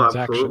the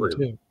transaction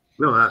too.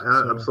 No,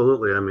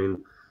 absolutely. I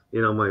mean,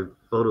 my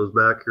photos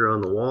back here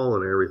on the wall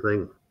and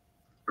everything,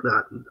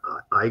 that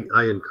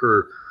I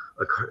incur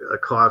a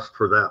cost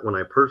for that when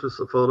I purchase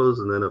the photos.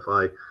 And then if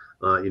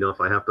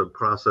I have to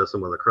process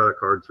them with a credit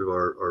card through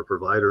our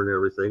provider and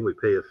everything, we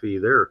pay a fee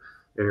there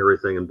and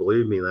everything. And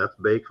believe me, that's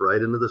baked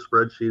right into the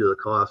spreadsheet of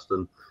the cost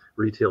and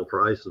retail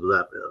price of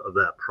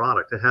that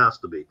product. It has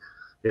to be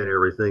and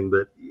everything.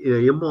 But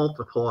you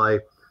multiply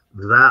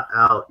that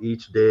out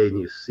each day and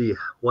you see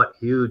what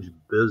huge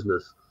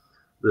business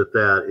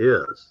that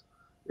is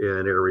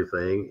and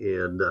everything.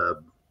 And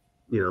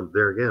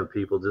there again,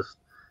 people just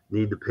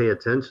need to pay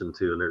attention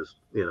to. And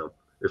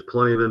there's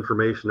plenty of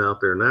information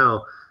out there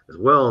now as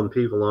well, and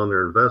people on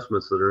their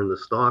investments that are in the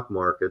stock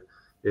market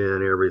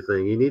and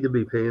everything. You need to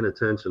be paying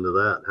attention to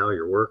that, how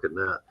you're working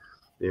that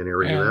and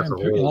everything.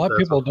 A lot of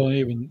people don't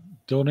even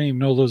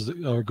know those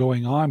are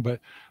going on. But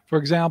for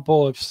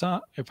example,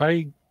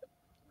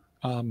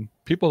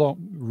 people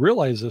don't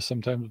realize this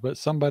sometimes, but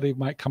somebody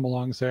might come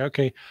along and say,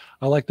 okay,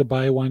 I like to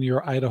buy one of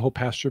your Idaho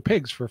pasture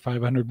pigs for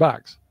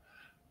 $500.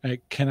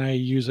 Can I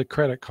use a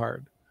credit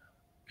card?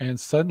 And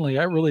suddenly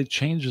that really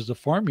changes the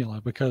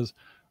formula, because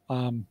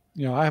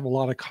you know, I have a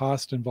lot of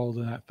cost involved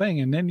in that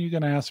thing. And then you're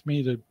going to ask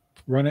me to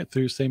run it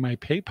through, say, my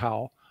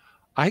PayPal.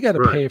 I got to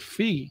Right. pay a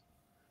fee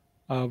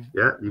of,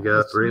 Yeah, you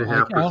got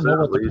 3.5%. I don't know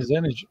what at the least.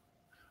 percentage.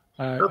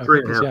 About I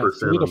think it's 3.5%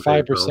 3 to on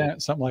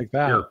 5%, something like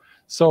that. Yeah.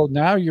 So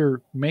now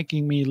you're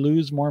making me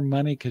lose more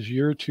money because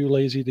you're too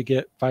lazy to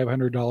get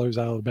 $500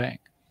 out of the bank.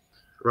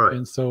 Right.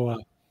 And so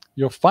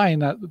you'll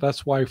find that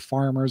that's why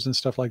farmers and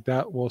stuff like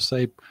that will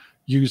say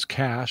use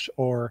cash,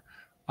 or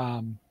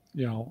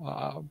you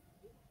know,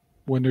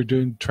 when they're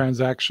doing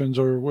transactions,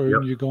 or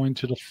when you go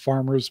into the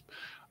farmers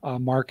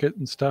market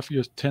and stuff,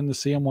 you tend to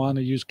see them want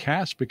to use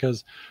cash,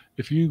 because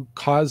if you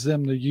cause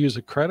them to use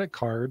a credit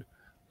card,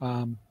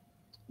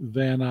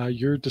 then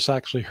you're just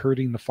actually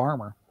hurting the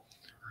farmer.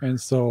 And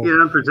so, yeah,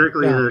 and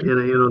particularly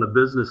in a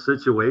business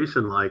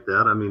situation like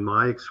that, I mean,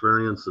 my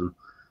experience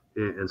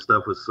and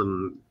stuff with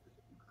some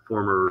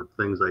former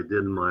things I did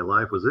in my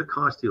life was it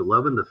cost you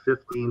 11 to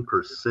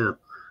 15%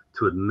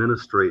 to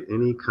administrate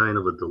any kind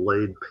of a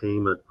delayed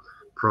payment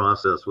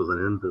process with an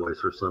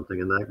invoice or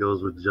something, and that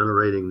goes with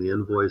generating the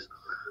invoice,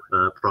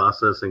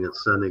 processing it,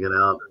 sending it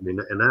out. I mean,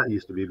 and that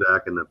used to be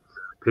back in the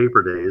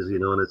paper days, you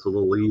know, and it's a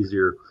little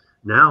easier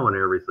now and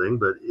everything,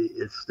 but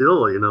it's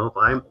still, you know, if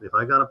I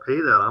got to pay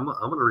that, I'm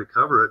going to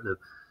recover it. And if,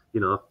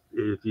 you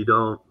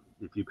know,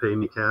 if you pay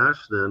me cash,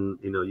 then,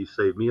 you know, you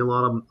save me a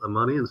lot of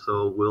money. And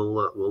so we'll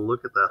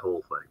look at that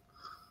whole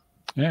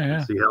thing.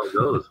 Yeah. See how it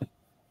goes.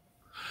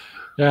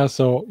 Yeah.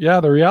 So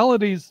the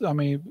realities, I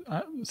mean,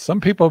 some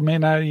people may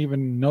not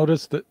even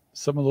notice that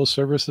some of those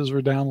services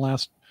were down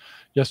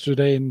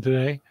yesterday and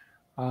today.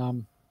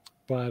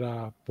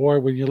 But boy,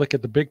 when you look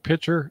at the big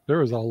picture, there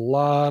was a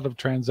lot of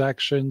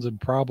transactions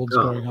and problems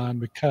going on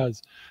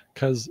because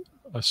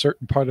a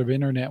certain part of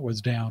internet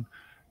was down,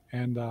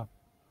 and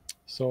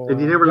so. And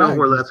you never know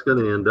where that's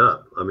going to end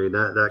up. I mean,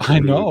 that can I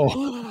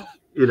know.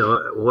 You know,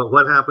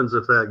 what happens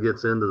if that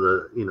gets into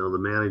the, you know, the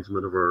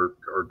management of our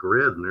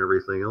grid and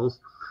everything else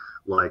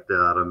like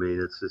that. I mean,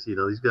 it's just, you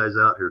know, these guys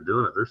out here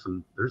doing it. There's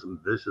some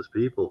vicious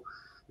people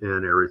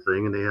and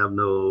everything, and they have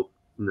no,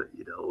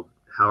 you know,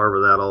 however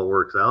that all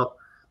works out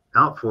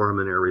for them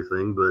and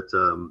everything. But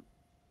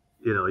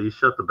you know, you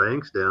shut the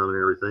banks down and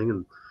everything,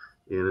 and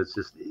it's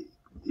just,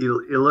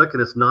 you look,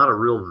 and it's not a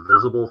real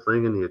visible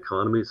thing in the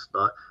economy.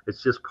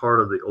 It's just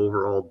part of the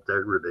overall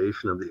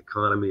degradation of the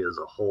economy as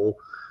a whole,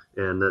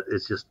 and that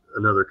it's just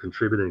another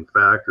contributing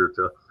factor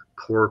to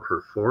poor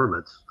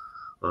performance.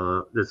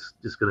 That's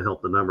just going to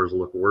help the numbers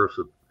look worse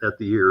at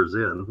the year's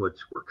end, which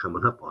we're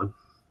coming up on,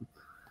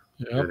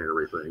 and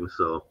everything.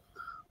 So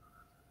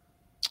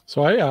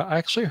I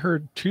actually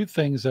heard two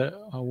things that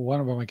one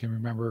of them I can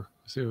remember.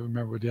 See if I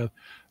remember what the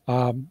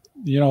other.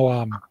 You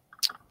know,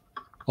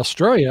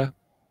 Australia,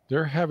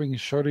 they're having a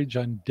shortage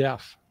on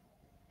DEF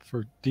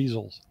for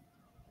diesels.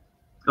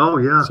 Oh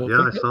yeah, so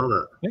I saw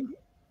that.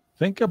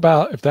 Think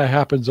about if that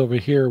happens over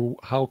here,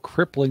 how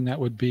crippling that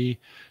would be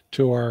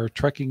to our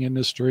trucking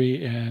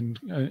industry and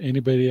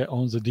anybody that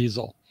owns a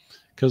diesel,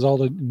 because all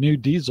the new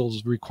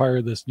diesels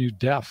require this new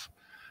DEF.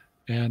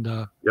 And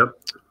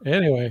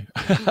anyway,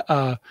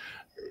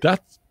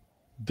 that's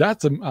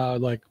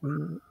like,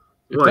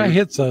 if that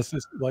hits us,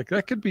 it's like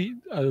that could be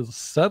a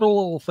subtle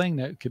little thing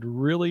that could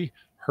really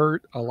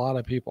hurt a lot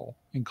of people,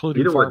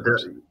 including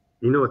farmers.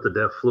 You know what the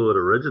DEF fluid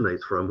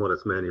originates from, what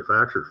it's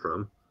manufactured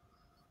from?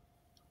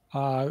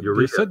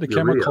 They said the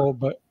chemical,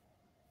 but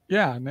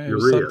and it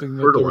was something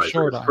that they were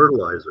short on.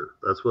 Fertilizer.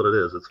 That's what it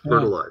is. It's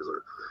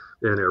fertilizer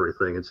and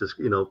everything. It's just,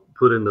 you know,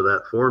 put into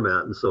that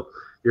format. And so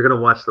you're going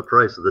to watch the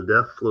price of the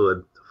DEF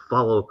fluid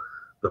follow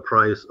the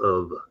price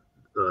of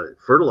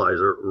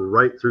fertilizer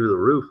right through the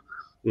roof,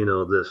 you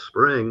know, this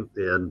spring.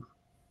 And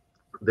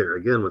there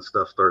again, when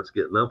stuff starts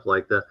getting up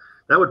like that,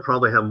 that would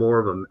probably have more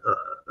of a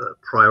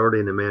priority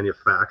in the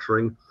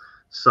manufacturing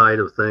side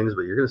of things,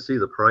 but you're going to see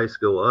the price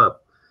go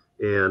up.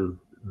 And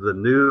the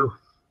new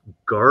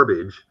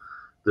garbage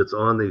that's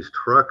on these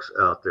trucks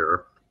out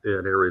there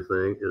and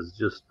everything is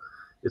just,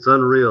 it's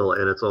unreal.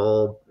 And it's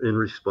all in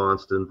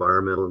response to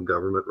environmental and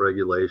government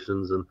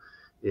regulations and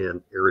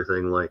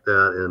everything like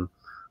that.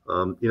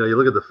 And, you know, you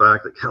look at the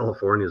fact that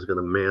California is going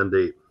to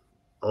mandate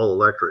all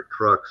electric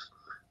trucks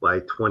by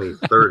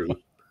 2030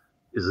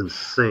 is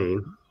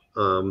insane.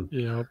 And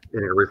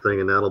everything.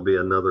 And that'll be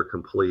another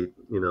complete,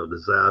 you know,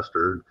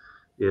 disaster.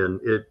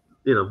 And it,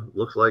 you know,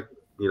 looks like,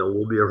 you know,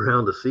 we'll be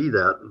around to see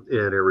that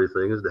and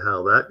everything as to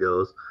how that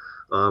goes.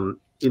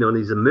 You know, and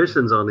these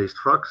emissions on these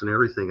trucks and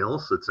everything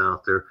else that's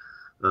out there.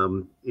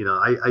 You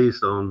know, I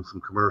used to own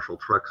some commercial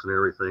trucks and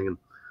everything,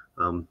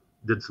 and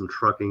did some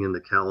trucking into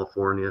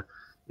California.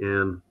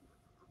 And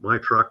my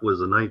truck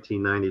was a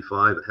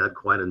 1995. It had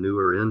quite a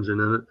newer engine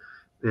in it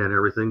and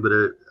everything, but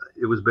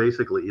it was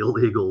basically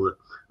illegal to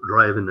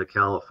drive into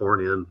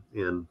California.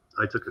 And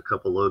I took a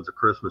couple loads of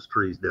Christmas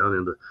trees down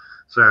into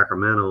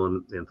Sacramento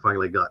and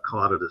finally got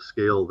caught at a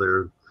scale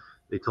there.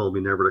 They told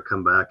me never to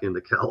come back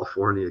into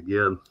California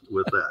again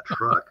with that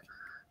truck,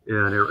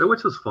 and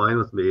which was fine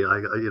with me.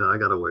 I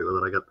got away with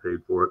it. I got paid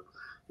for it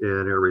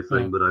and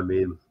everything. Right. But I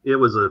mean, it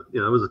was a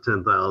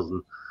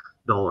 $10,000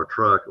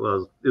 truck.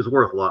 Well, it's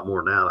worth a lot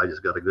more now. I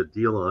just got a good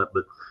deal on it,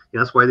 but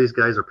that's why these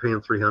guys are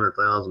paying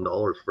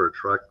 $300,000 for a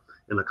truck,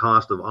 and the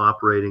cost of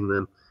operating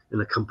them, and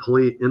the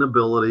complete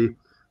inability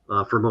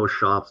for most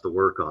shops to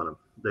work on them.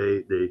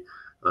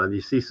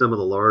 You see some of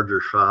the larger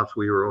shops.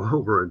 We were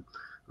over in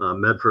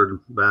Medford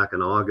back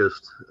in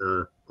August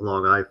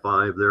along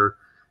I-5 there,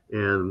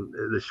 and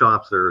the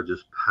shops there are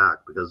just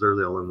packed because they're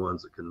the only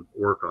ones that can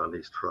work on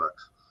these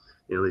trucks.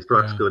 These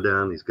trucks go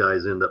down, these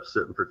guys end up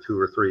sitting for 2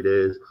 or 3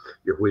 days.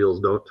 Your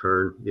wheels don't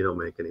turn, you don't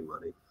make any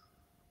money.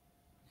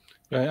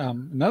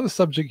 Another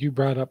subject you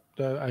brought up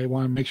that I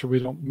want to make sure we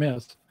don't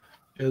miss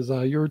is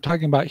you were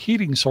talking about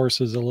heating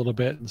sources a little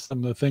bit, and some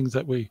of the things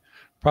that we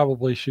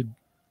probably should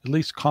at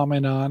least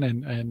comment on,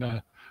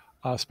 and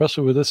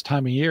especially with this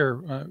time of year.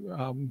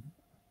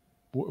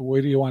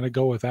 Where do you want to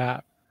go with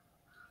that?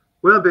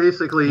 Well,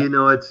 basically,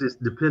 it's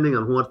just depending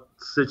on what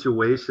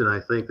situation I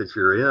think that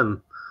you're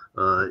in.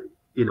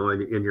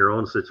 In your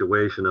own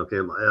situation. Okay,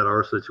 at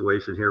our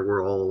situation here,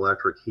 we're all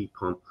electric heat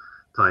pump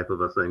type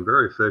of a thing.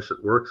 Very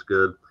efficient, works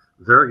good.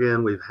 There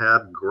again, we've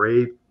had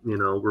great,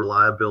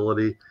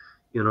 reliability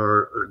in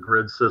our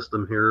grid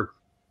system here.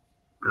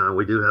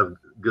 We do have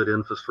good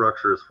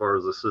infrastructure as far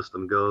as the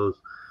system goes.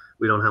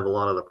 We don't have a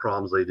lot of the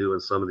problems they do in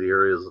some of the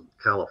areas of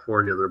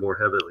California. They're more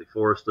heavily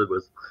forested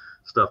with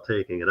stuff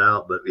taking it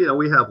out. But,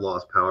 we have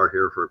lost power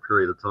here for a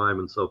period of time.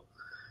 And so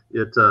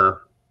it,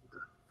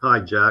 hi,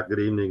 Jack. Good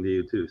evening to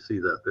you too. See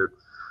that there.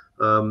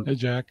 Hey,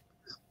 Jack.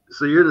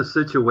 So you're in a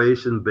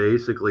situation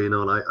basically, and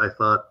I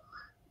thought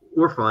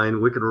we're fine.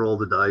 We can roll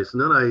the dice.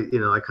 And then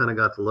I kind of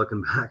got to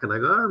looking back, and I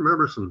go, I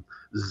remember some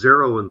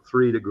 0 and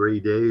 3 degree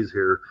days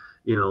here,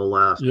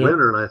 last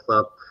winter. And I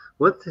thought,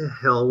 what the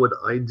hell would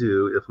I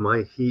do if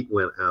my heat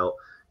went out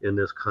in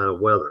this kind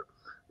of weather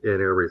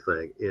and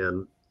everything?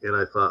 And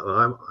I thought,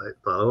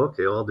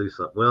 okay, I'll do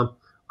something. Well,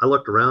 I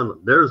looked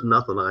around. There's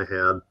nothing I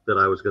had that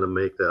I was going to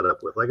make that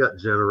up with. I got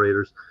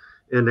generators.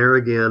 And there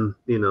again,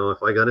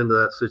 if I got into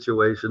that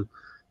situation,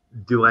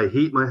 do I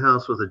heat my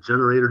house with a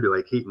generator? Do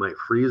I keep my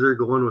freezer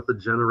going with a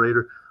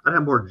generator? I'd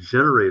have more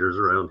generators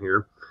around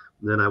here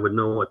than I would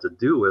know what to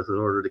do with in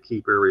order to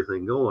keep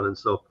everything going. And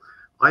so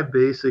I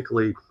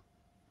basically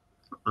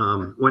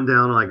went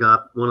down and I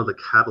got one of the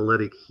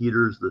catalytic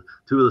heaters, the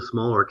 2 of the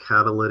smaller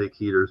catalytic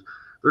heaters.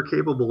 They're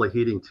capable of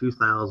heating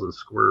 2,000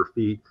 square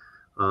feet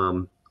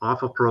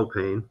off of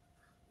propane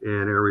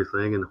and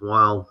everything. And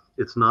while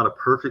it's not a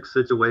perfect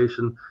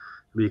situation,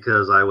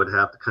 because I would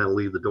have to kind of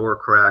leave the door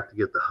cracked to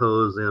get the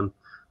hose in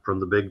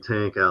from the big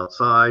tank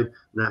outside,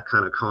 and that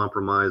kind of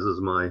compromises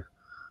my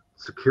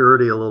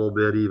security a little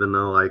bit, even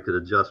though I could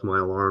adjust my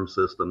alarm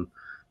system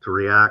to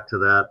react to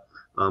that.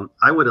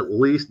 I would at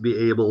least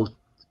be able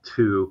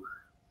to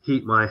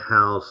heat my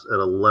house at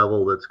a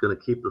level that's going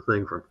to keep the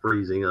thing from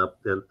freezing up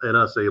and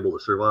us able to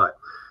survive.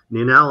 And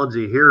the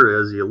analogy here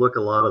is you look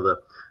at a lot of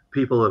the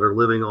people that are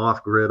living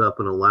off grid up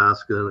in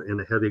Alaska and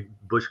the heavy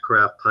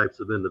bushcraft types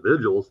of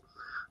individuals.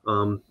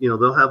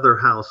 They'll have their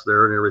house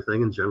there and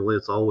everything, and generally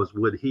it's always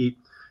wood heat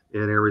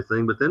and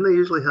everything, but then they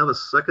usually have a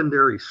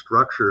secondary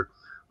structure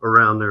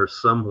around there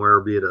somewhere,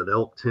 be it an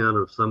elk tent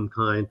of some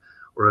kind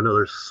or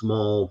another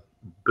small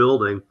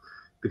building,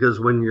 because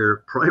when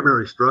your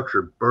primary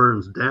structure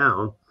burns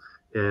down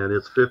and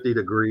it's 50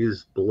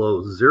 degrees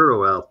below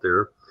zero out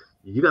there,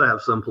 you got to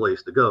have some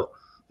place to go.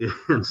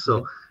 And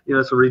so,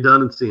 it's a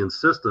redundancy in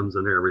systems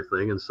and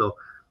everything. And so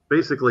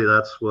basically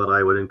that's what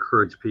I would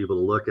encourage people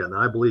to look at. And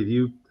I believe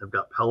you have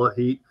got pellet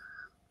heat.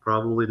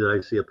 Probably, did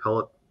I see a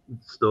pellet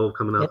stove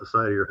coming out the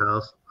side of your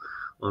house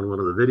on one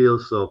of the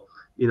videos? So,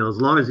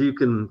 as long as you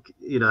can,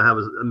 have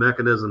a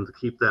mechanism to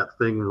keep that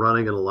thing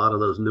running, and a lot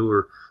of those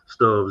newer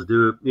stoves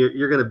do,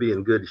 you're going to be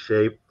in good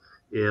shape.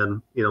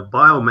 And,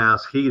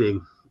 biomass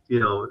heating,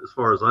 as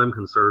far as I'm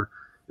concerned,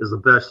 is the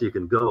best you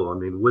can go. I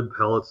mean, wood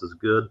pellets is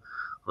good.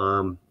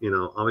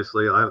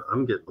 Obviously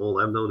I'm getting old.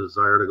 I have no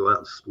desire to go out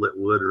and split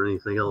wood or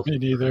anything else. Me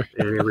neither.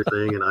 And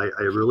everything. And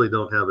I really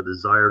don't have a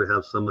desire to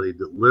have somebody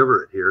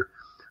deliver it here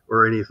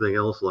or anything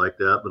else like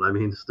that. But I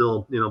mean,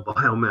 still,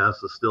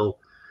 biomass is still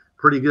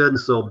pretty good. And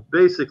so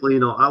basically,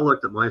 I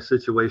looked at my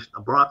situation.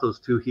 I brought those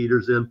 2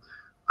 heaters in.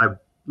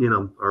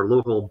 Our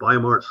local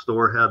Bi-Mart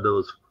store had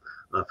those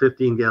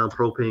 15-gallon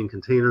propane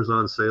containers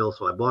on sale.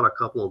 So I bought a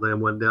couple of them,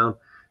 went down,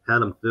 had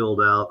them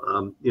filled out.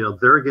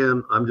 There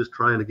again, I'm just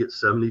trying to get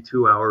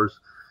 72 hours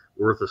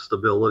worth of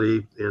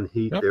stability and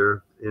heat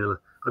there. And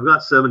I've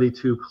got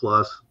 72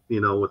 plus,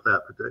 with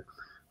that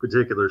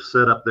particular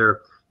setup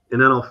there.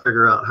 And then I'll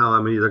figure out how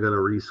I'm either going to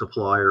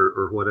resupply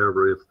or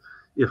whatever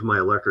if my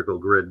electrical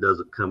grid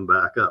doesn't come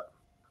back up.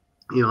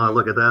 I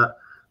look at that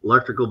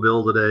electrical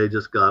bill today,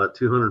 just got it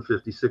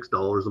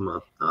 $256 a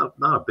month.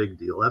 Not a big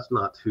deal. That's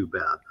not too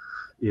bad,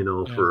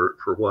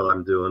 for what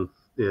I'm doing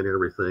and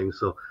everything.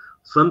 So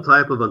some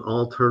type of an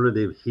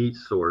alternative heat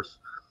source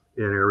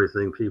and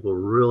everything people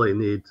really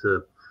need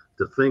to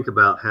think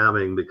about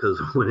having, because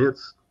when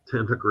it's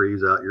 10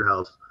 degrees out, your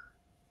house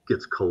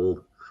gets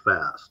cold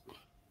fast.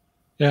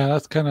 Yeah,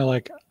 that's kind of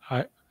like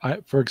I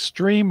for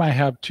extreme, I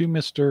have 2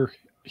 Mr.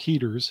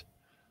 heaters.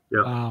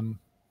 Yeah.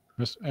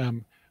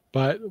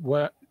 But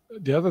what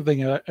the other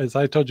thing is,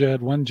 I told you I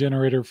had one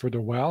generator for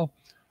the well.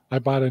 I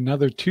bought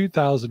another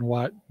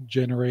 2,000-watt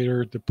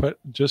generator to put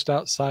just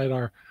outside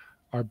our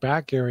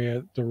back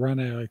area to run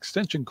an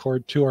extension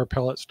cord to our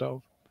pellet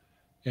stove.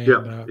 And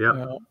Yep.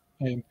 Yep.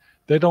 and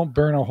they don't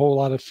burn a whole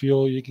lot of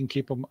fuel. You can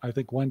keep them. I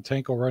think one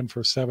tank will run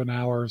for 7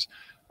 hours.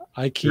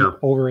 I keep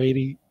over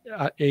 80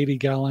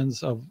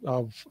 gallons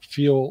of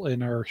fuel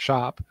in our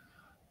shop,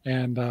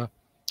 and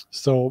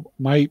so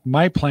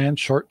my plan,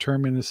 short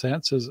term in a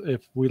sense, is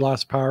if we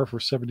lost power for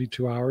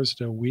 72 hours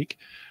to a week,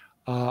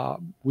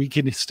 we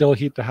can still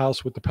heat the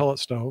house with the pellet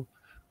stove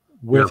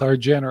with our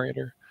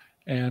generator.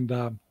 And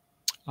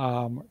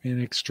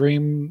in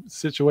extreme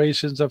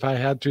situations, if I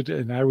had to,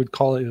 and I would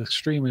call it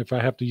extreme if I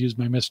have to use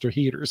my Mr.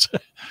 Heaters,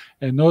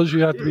 and those you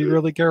have to be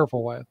really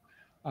careful with.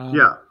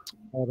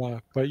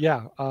 But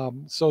yeah,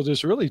 so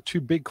there's really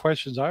two big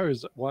questions I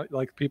always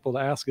like people to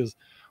ask is,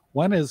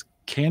 one is,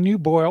 can you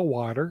boil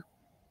water?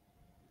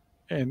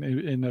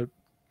 And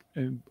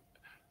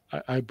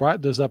I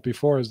brought this up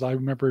before, as I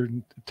remember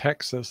in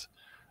Texas,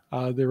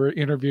 they were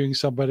interviewing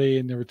somebody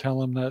and they were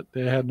telling them that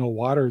they had no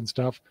water and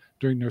stuff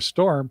during their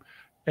storm,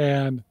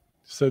 and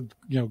said,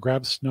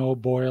 grab snow,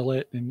 boil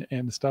it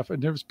and stuff.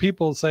 And there was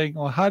people saying,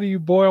 well, how do you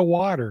boil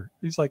water?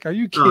 He's like, are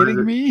you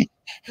kidding me?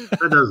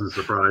 That doesn't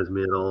surprise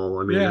me at all.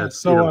 I mean,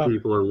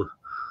 people are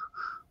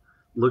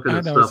looking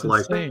at stuff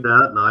like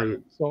that,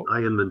 and I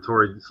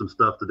inventoried some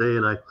stuff today,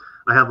 and I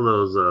have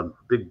those a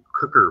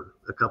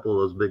couple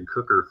of those big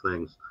cooker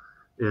things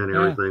and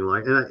everything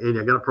and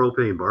I got a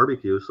propane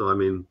barbecue, so I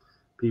mean,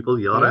 people,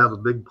 you ought to have a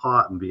big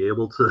pot and be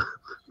able to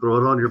throw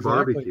it on your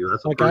barbecue.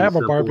 That's like I have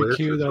a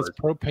barbecue that's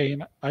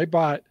propane. I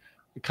bought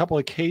a couple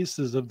of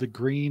cases of the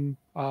green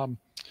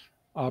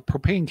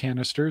propane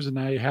canisters, and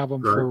I have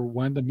them for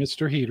one, the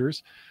Mr.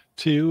 Heaters.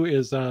 Two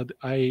is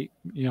you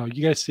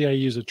guys see I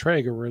use a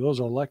Traeger, where those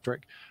are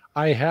electric.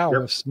 I have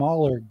a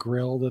smaller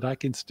grill that I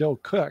can still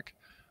cook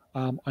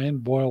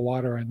and boil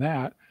water on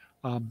that,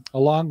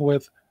 along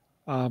with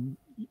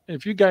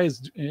if you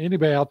guys,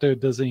 anybody out there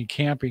does any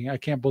camping, I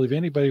can't believe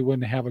anybody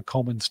wouldn't have a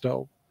Coleman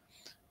stove.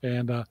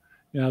 And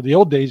the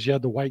old days you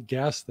had the white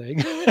gas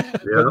thing,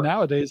 but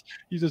nowadays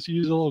you just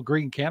use little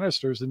green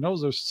canisters, and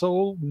those are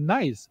so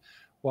nice.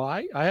 Well,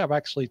 I have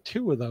actually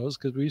two of those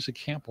because we used to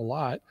camp a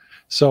lot.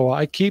 So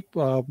I keep,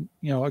 a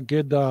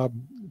good, at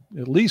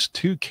least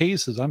 2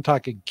 cases. I'm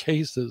talking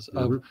cases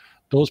of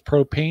those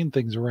propane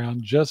things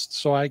around, just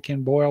so I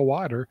can boil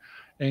water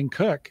and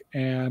cook.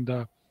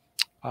 And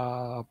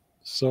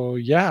so,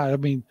 yeah, I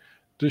mean,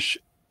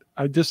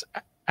 I just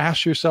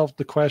ask yourself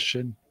the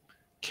question,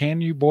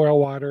 can you boil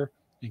water,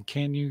 and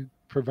can you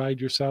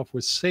provide yourself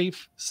with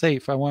safe,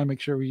 I want to make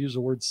sure we use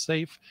the word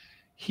safe,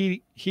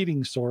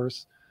 heating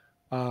source.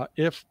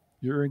 If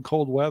you're in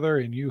cold weather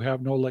and you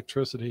have no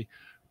electricity,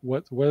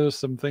 what are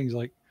some things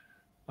like,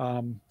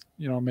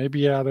 maybe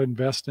you ought to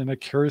invest in a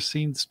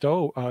kerosene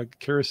stove,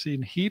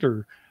 kerosene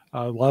heater.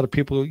 A lot of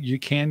people, you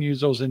can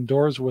use those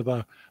indoors with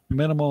a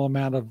minimal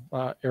amount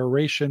of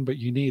aeration, but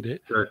you need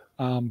it.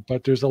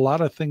 But there's a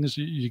lot of things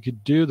you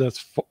could do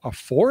that's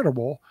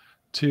affordable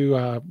to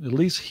at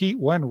least heat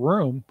one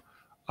room.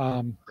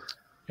 And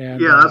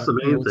that's the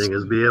main thing,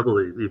 is be able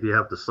to, if you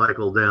have to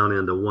cycle down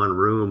into one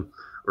room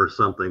or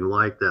something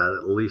like that,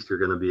 at least you're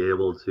going to be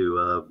able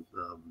to,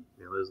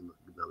 there's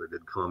another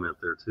good comment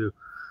there too,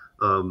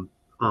 on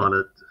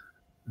it,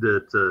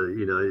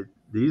 that,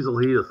 these will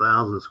heat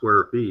 1,000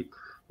 square feet,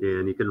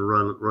 and you can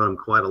run them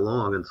quite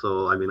along. And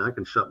so, I mean, I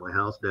can shut my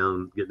house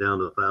down, get down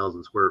to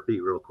 1,000 square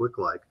feet real quick,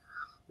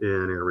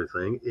 and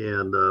everything.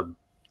 And,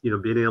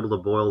 being able to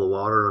boil the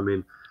water. I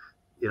mean,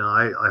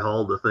 I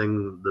hauled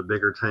the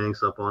bigger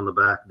tanks up on the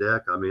back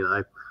deck. I mean,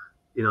 I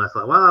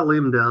thought, well, I'll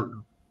leave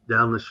them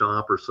down the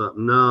shop or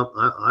something. No,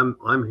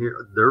 I'm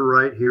here. They're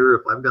right here.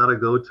 If I've got to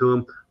go to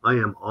them, I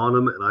am on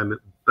them, and I'm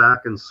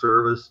back in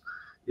service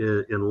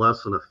in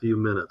less than a few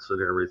minutes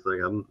and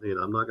everything.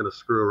 I'm not going to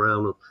screw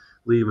around with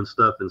leaving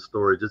stuff in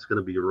storage. It's going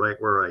to be right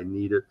where I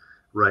need it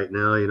right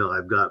now.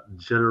 I've got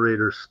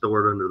generators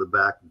stored under the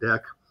back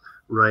deck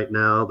right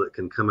now that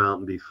can come out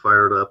and be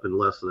fired up in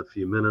less than a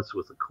few minutes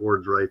with the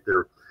cords right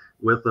there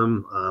with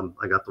them.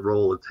 I got the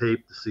roll of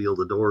tape to seal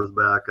the doors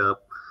back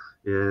up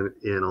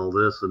and all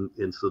this.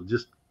 And so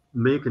just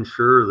making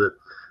sure that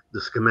the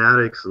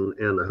schematics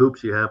and the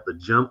hoops you have to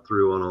jump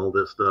through on all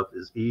this stuff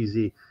is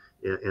easy.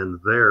 And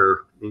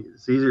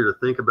it's easier to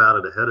think about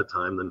it ahead of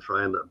time than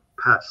trying to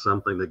patch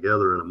something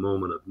together in a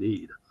moment of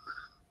need.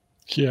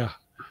 Yeah.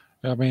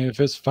 I mean, if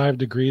it's 5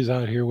 degrees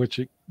out here, which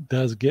it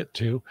does get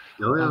to,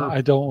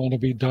 I don't want to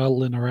be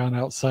dawdling around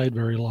outside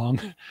very long.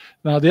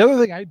 Now, the other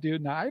thing I do,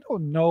 I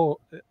don't know,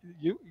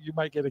 you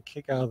might get a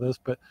kick out of this,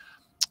 but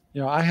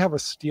I have a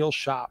steel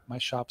shop. My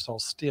shop's all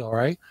steel,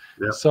 right?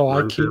 Yep, so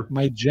I keep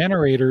my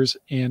generators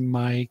in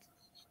my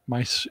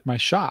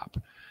shop.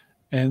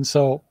 And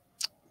so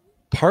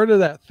part of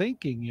that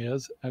thinking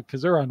is,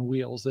 because they're on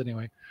wheels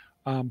anyway,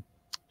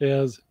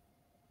 is,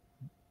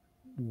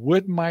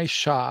 would my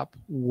shop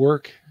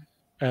work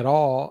at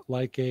all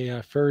like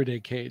a Faraday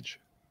cage?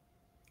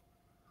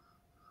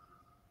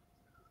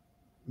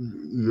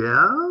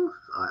 Yeah,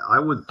 I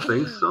would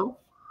think so.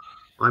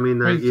 I mean,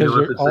 Right, you because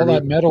know, if it's all any,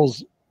 that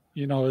metals,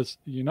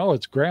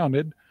 it's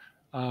grounded.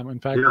 In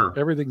fact, yeah,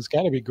 everything's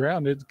got to be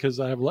grounded because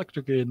I have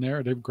electric in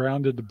there. They've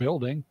grounded the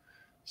building,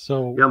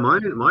 so yeah,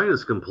 mine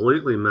is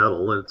completely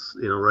metal. It's,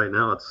 you know, right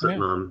now it's sitting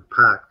yeah, on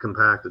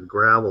compacted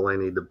gravel. I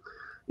need to,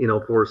 you know,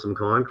 pour some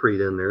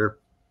concrete in there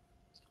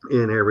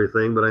and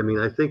everything. But I mean,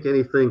 I think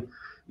anything,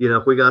 you know,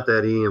 if we got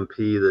that EMP,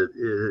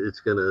 that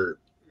it's gonna,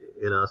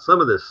 you know, some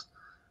of this.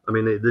 I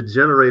mean, the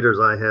generators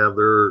I have,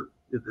 they're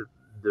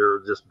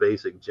just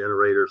basic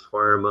generators.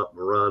 Fire them up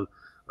and run.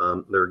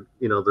 They're,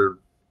 you know, they're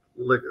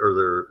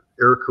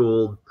air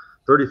cooled,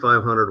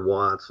 3,500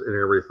 watts and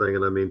everything.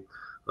 And I mean,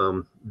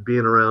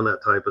 being around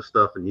that type of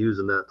stuff and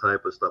using that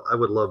type of stuff, I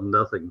would love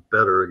nothing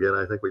better. Again,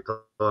 I think we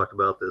talked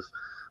about this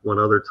one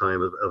other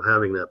time of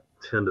having that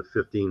 10 to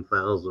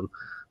 15,000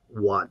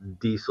 watt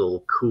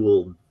diesel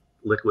cooled,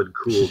 liquid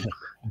cooled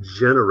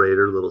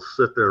generator that'll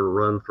sit there and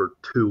run for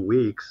 2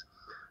 weeks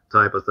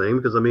type of thing.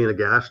 Because I mean, a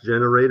gas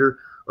generator,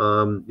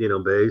 you know,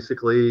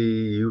 basically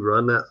you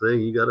run that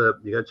thing, you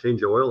gotta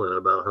change oil in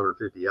about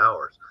 150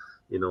 hours,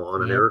 you know,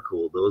 on an yep, air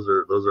cooled. Those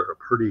are a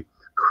pretty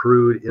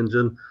crude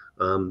engine,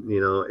 you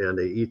know, and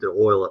they eat the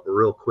oil up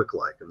real quick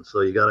like. And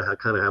so you gotta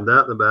kind of have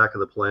that in the back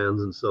of the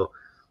plans. And so,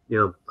 you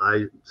know,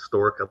 I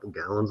store a couple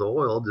gallons of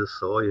oil just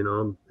so, you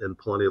know, and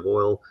plenty of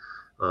oil.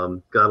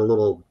 Got a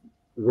little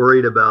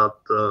worried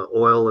about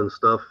oil and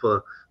stuff,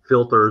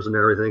 filters and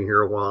everything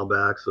here a while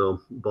back. So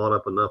bought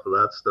up enough of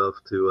that stuff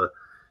to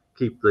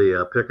keep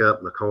the pickup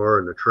and the car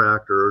and the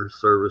tractor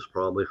service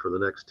probably for the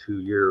next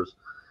 2 years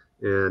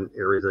and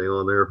everything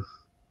on there.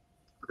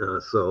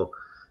 So,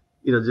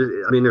 you know,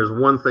 just, I mean, there's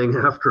one thing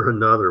after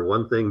another.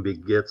 One thing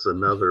begets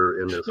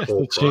another in this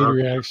whole the chain process.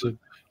 reaction.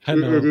 I It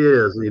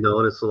know. is, you know,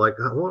 and it's like,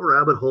 what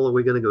rabbit hole are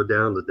we going to go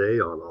down today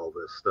on all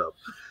this stuff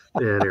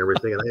and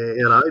everything?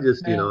 And I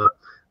just, you Yeah, know,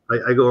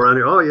 I go around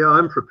here, oh, yeah,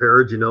 I'm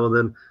prepared, you know, and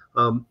then,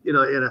 you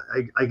know,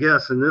 and I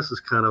guess, and this is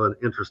kind of an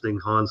interesting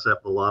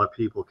concept a lot of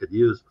people could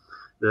use,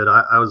 that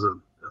I was a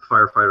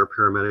firefighter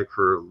paramedic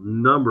for a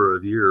number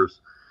of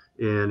years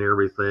and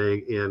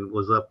everything, and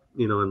was up,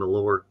 you know, in the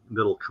lower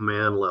middle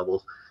command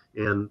levels.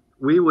 And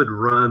we would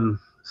run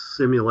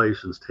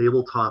simulations,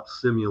 tabletop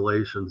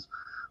simulations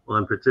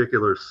on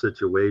particular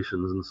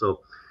situations. And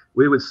so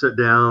we would sit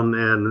down,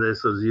 and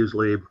this was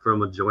usually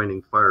from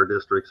adjoining fire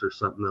districts or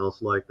something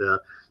else like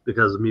that,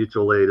 because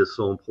mutual aid is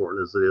so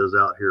important as it is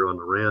out here on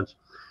the ranch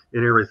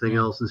and everything yeah,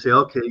 else, and say,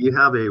 okay, you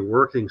have a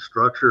working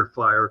structure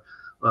fire,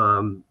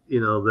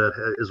 you know,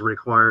 that is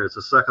required. It's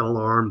a second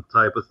alarm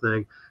type of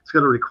thing. It's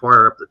going to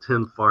require up to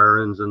 10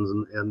 fire engines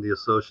and the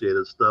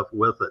associated stuff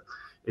with it.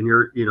 And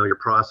you're, you know, you're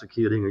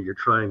prosecuting or you're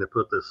trying to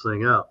put this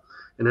thing out.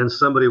 And then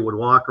somebody would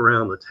walk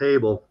around the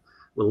table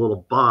with a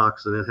little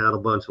box, and it had a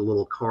bunch of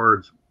little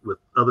cards with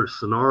other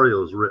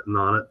scenarios written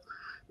on it.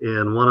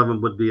 And one of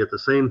them would be, at the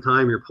same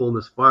time you're pulling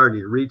this fire, and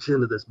you reach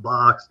into this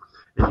box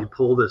and you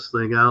pull this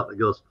thing out, and it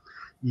goes,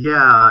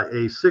 yeah,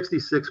 a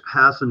 66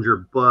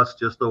 passenger bus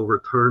just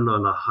overturned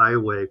on the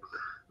highway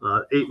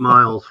 8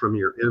 miles from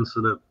your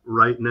incident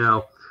right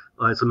now.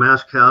 It's a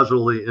mass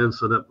casualty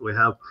incident. We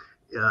have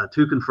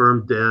 2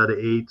 confirmed dead, 8,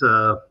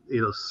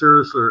 you know,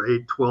 serious, or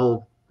 8,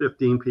 12,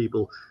 15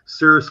 people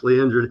seriously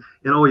injured.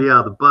 And oh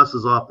yeah, the bus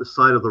is off the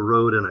side of the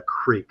road in a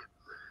creek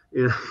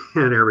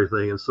and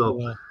everything. And so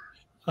yeah.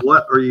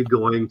 what are you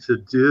going to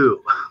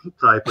do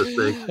type of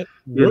thing,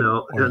 you What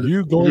know? are And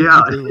you going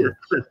yeah, to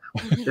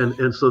do?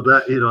 and so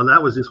that, you know, and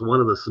that was just one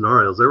of the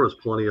scenarios. There was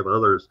plenty of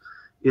others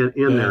in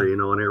Yeah, there, you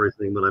know, and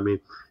everything. But I mean,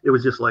 it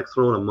was just like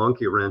throwing a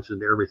monkey wrench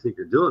into everything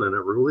you're doing, and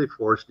it really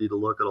forced you to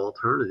look at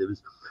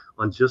alternatives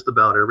on just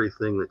about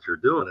everything that you're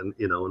doing. And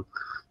you know, and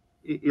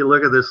you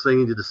look at this thing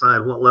and you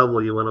decide what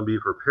level you want to be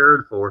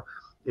prepared for,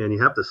 and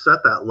you have to set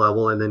that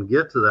level and then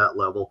get to that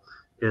level.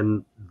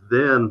 And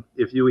then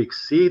if you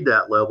exceed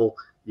that level,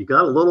 you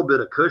got a little bit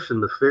of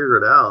cushion to figure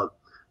it out.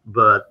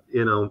 But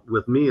you know,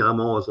 with me, I'm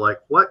always like,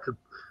 what could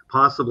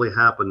possibly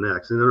happen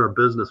next? And in our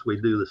business, we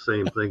do the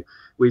same thing.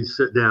 We'd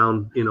sit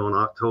down, you know, in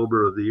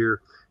October of the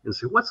year and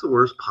say, what's the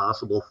worst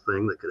possible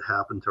thing that could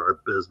happen to our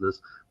business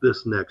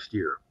this next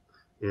year?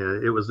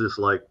 And it was just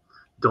like,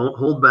 don't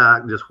hold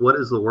back. Just what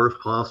is the worst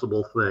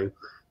possible thing?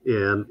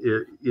 And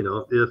it, you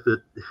know, if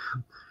it,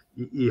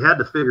 you had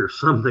to figure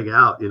something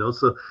out, you know.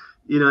 So,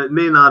 you know, it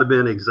may not have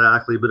been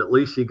exactly, but at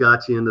least you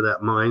got you into that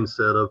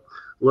mindset of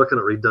looking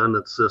at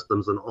redundant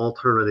systems and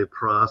alternative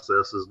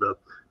processes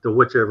to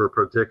whichever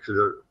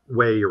particular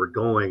way you were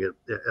going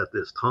at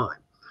this time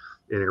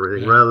and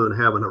everything, yeah. rather than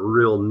having a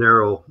real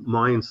narrow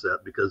mindset.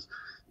 Because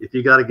if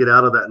you got to get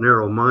out of that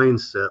narrow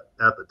mindset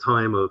at the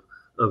time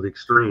of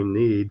extreme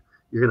need,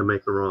 you're going to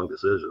make the wrong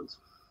decisions.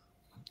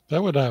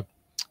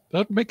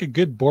 That'd make a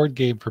good board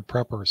game for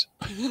preppers.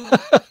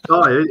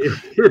 Oh,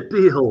 it'd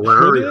be Would it?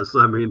 hilarious.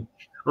 I mean,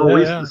 oh, Yeah,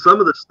 we, yeah, some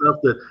of the stuff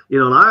that, you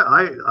know,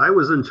 and I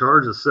was in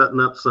charge of setting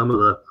up some of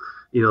the,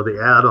 you know,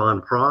 the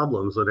add-on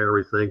problems and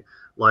everything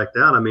like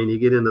that. I mean, you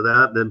get into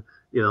that, then,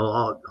 you know,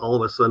 all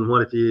of a sudden,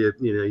 what if you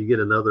know, you get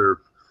another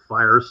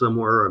fire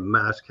somewhere, or a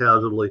mass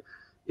casualty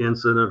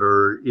incident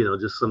or, you know,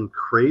 just some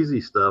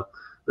crazy stuff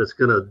that's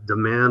going to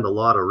demand a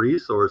lot of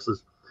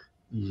resources,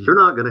 you're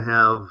not going to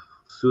have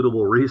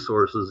suitable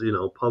resources, you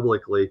know,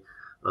 publicly,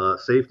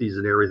 safeties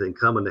and everything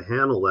coming to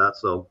handle that.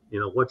 So, you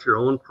know, what's your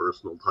own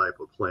personal type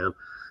of plan?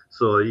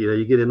 So, you know,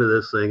 you get into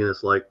this thing and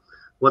it's like,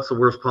 what's the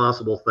worst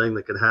possible thing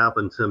that could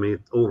happen to me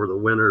over the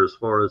winter as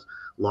far as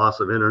loss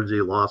of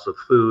energy, loss of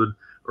food,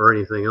 or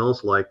anything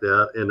else like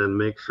that? And then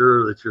make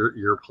sure that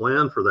you're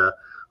planned for that.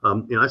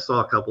 You know, I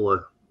saw a couple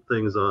of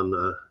things on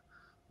the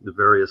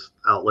various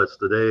outlets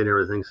today and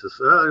everything says,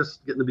 oh, there's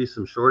getting to be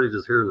some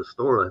shortages here in the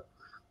store.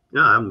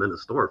 Yeah, I haven't been in the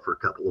store for a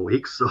couple of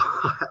weeks, so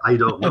I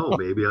don't know.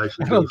 Maybe I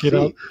should go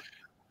see.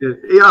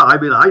 Yeah, I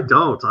mean, I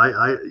don't.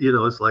 You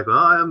know, it's like, well,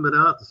 I haven't been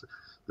out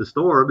the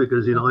store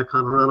because, you know, I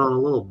kind of ran on a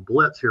little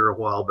blitz here a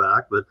while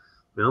back, but,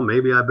 you know,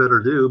 maybe I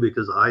better do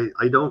because I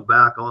don't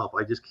back off.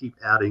 I just keep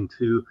adding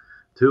to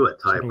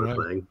it type of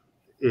thing.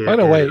 By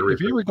the way,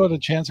 if you ever got a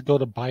chance to go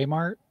to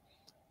Bi-Mart,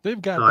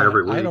 they've got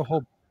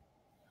the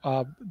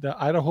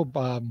Idaho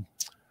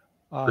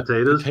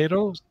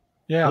potatoes.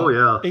 Yeah. Oh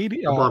yeah.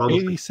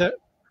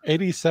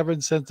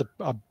 87 cents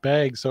a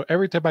bag. So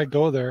every time I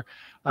go there,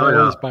 I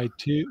always buy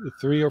 2,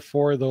 3, or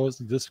 4 of those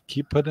and just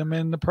keep putting them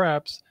in the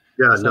preps.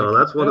 Yeah, it's no,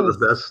 that's one of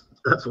the best.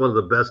 That's one of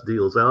the best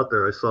deals out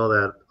there. I saw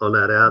that on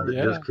that ad that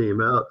just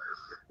came out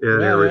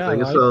and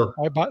everything. Yeah, so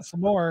I bought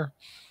some more.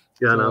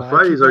 Yeah, so now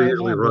Fridays are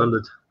usually run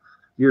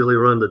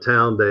the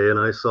town day, and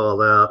I saw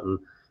that, and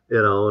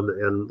you know,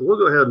 and we'll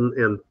go ahead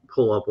and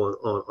pull up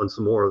on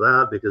some more of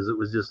that because it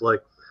was just like,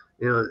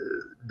 you know,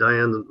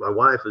 Diane, my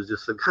wife, was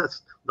just said, God,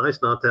 it's nice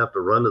not to have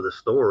to run to the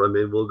store. I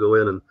mean, we'll go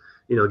in and,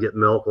 you know, get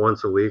milk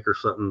once a week or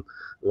something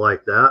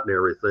like that and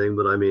everything.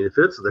 But I mean, if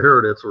it's there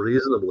and it's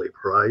reasonably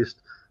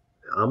priced,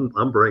 I'm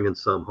bringing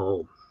some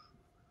home.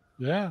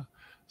 Yeah.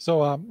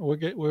 So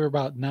we're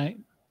about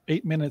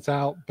 8 minutes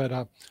out, but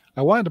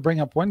I wanted to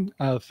bring up one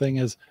thing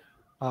is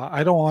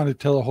I don't want to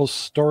tell the whole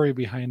story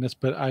behind this,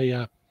 but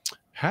I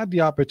had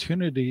the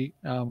opportunity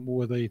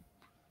with a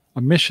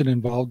mission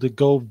involved to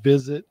go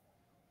visit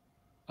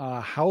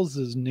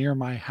houses near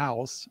my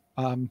house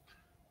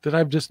that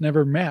I've just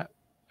never met.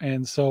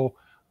 And so,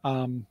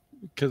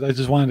 because I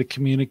just wanted to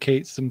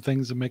communicate some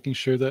things and making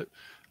sure that,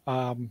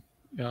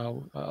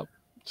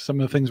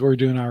 some of the things we're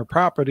doing on our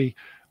property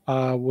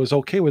was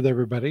okay with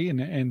everybody.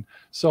 And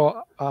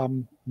so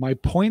my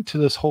point to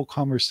this whole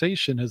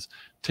conversation is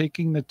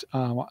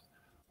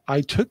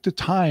I took the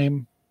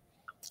time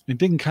and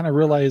didn't kind of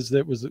realize that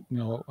it was,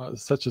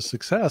 such a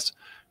success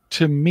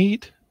to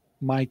meet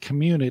my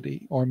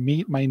community or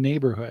meet my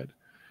neighborhood.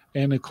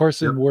 And of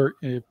course,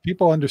 if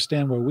people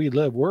understand where we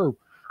live, we're,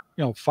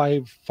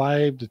 5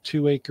 to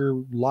 2 acre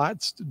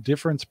lots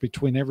difference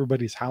between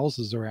everybody's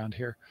houses around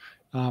here.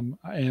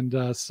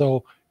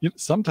 So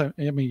sometimes,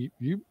 I mean,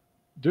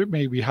 there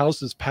may be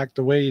houses packed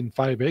away in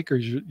 5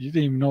 acres. You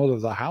didn't even know there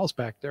was a house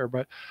back there.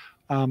 But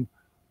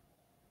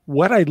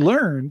what I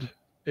learned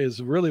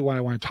is really what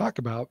I want to talk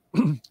about.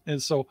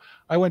 And so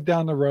I went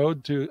down the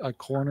road to a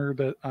corner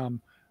that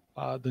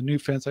the new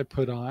fence I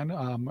put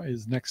on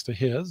is next to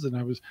his,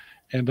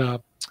 and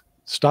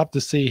stopped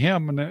to see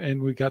him,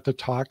 and we got to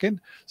talking.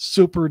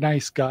 Super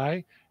nice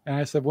guy. And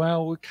I said,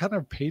 well, we're kind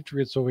of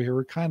patriots over here.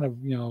 We're kind of,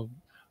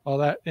 all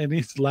that. And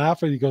he's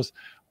laughing. He goes,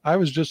 I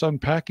was just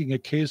unpacking a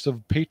case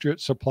of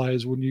Patriot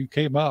supplies when you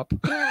came up.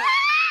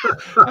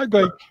 I'm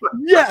going,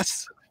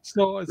 yes.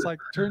 So it's like,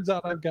 turns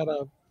out I've got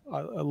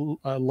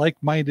a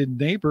like-minded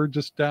neighbor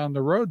just down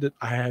the road that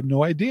I had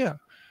no idea.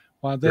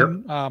 Well,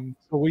 then,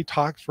 so we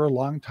talked for a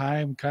long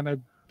time, kind of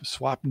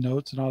swapped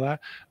notes and all that.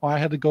 Well, I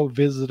had to go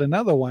visit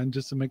another one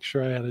just to make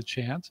sure I had a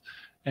chance.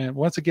 And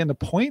once again, the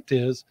point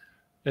is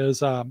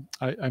I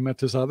met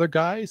this other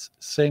guy,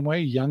 same way,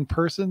 young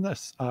person,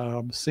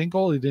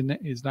 single.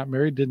 He's not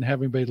married, didn't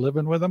have anybody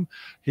living with him.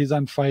 He's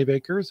on 5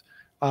 acres.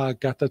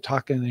 Got to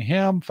talking to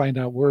him, find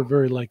out we're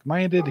very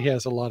like-minded. He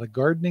has a lot of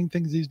gardening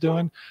things he's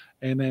doing.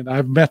 And then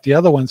I've met the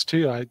other ones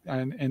too.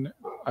 And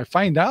I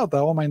find out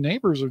that all my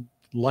neighbors are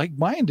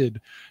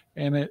like-minded,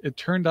 and it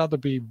turned out to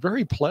be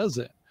very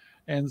pleasant.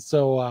 And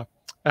so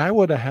I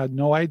would have had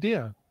no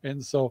idea.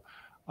 And so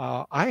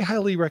I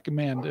highly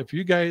recommend if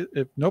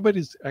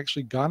nobody's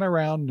actually gone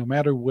around, no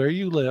matter where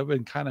you live,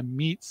 and kind of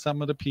meet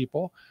some of the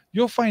people,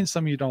 you'll find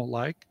some you don't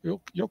like.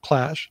 You'll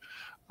clash.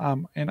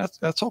 And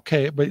that's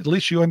okay, but at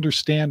least you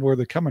understand where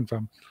they're coming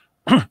from.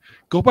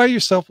 Go buy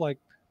yourself,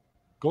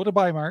 go to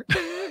Bi-Mart,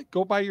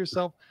 go buy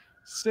yourself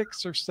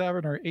 6 or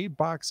 7 or 8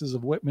 boxes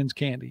of Whitman's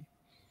candy,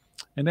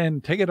 and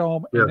then take it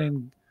home. And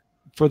then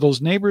for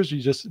those neighbors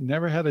you just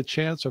never had a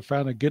chance or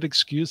found a good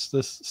excuse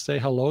to say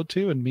hello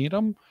to and meet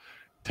them,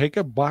 take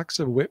a box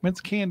of Whitman's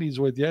candies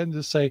with you and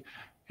just say,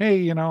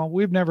 hey,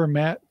 we've never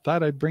met.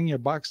 Thought I'd bring you a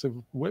box of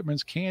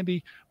Whitman's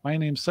candy. My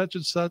name's such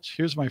and such.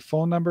 Here's my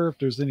phone number if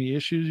there's any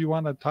issues you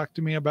want to talk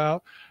to me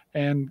about,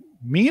 and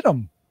meet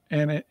them.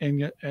 And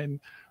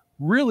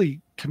really,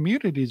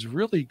 community is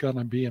really going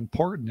to be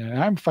important.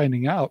 And I'm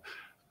finding out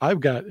I've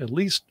got at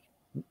least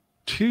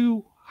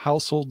 2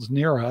 households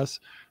near us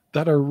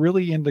that are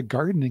really into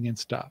gardening and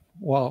stuff.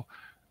 Well,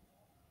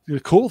 the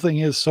cool thing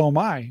is, so am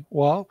I.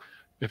 Well,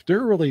 if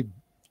they're really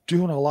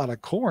doing a lot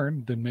of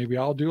corn, then maybe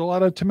I'll do a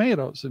lot of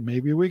tomatoes, and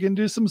maybe we can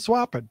do some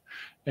swapping.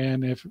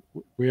 And if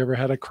we ever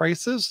had a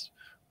crisis,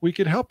 we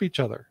could help each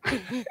other.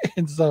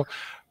 And so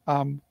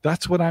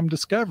that's what I'm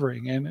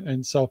discovering.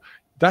 And so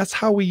that's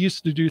how we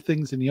used to do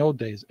things in the old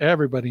days.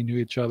 Everybody knew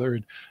each other.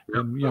 And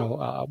you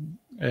know,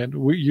 and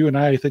you and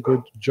I think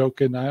we're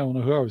joking. I don't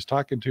know who I was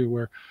talking to,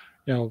 where,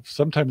 you know,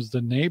 sometimes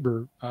the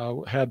neighbor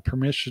had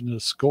permission to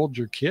scold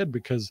your kid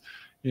because,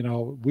 you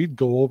know, we'd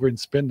go over and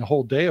spend the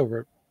whole day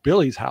over at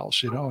Billy's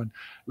house, you know,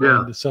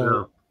 and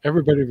so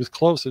everybody was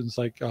close. And it's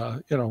like,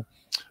 you know,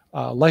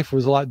 life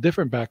was a lot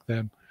different back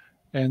then.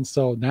 And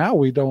so now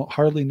we don't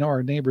hardly know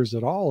our neighbors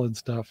at all and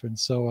stuff. And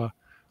so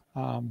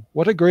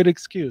what a great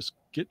excuse.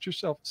 Get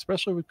yourself,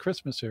 especially with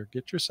Christmas here,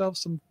 get yourself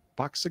some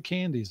box of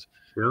candies.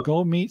 Yep.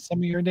 Go meet some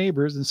of your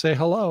neighbors and say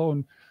hello,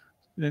 and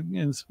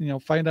you know,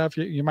 find out if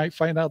you might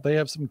find out they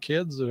have some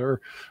kids that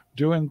are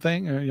doing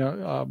things, you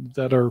know,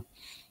 that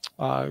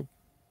are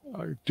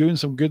doing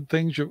some good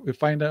things. You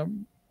find out,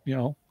 you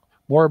know,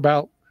 more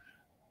about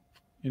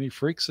any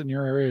freaks in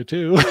your area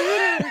too.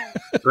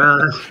 Well,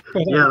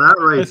 yeah, that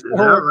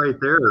right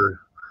there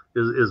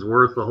is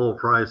worth the whole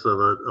price of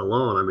it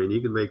alone. I mean, you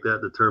can make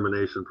that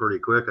determination pretty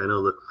quick. I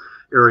know the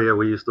area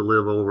we used to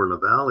live over in the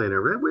valley and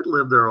everything, we'd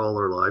lived there all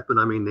our life, but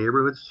I mean,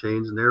 neighborhoods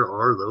change, and there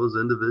are those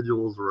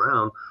individuals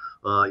around,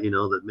 you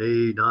know, that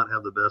may not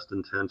have the best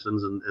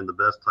intentions and the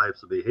best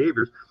types of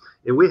behaviors.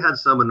 And we had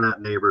some in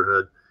that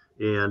neighborhood,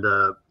 and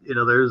you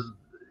know, there's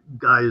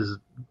guys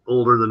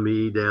older than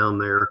me down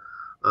there,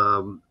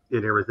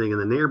 and everything in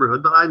the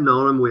neighborhood, but I'd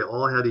known them. We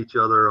all had each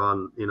other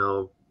on, you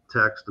know,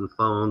 text and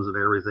phones and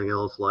everything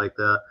else like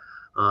that.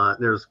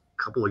 There's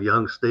a couple of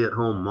young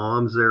stay-at-home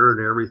moms there and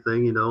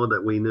everything, you know,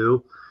 that we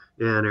knew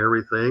and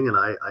everything. And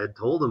I had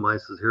told them, I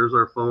says, here's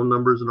our phone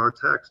numbers and our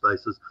text. I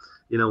says,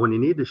 you know, when you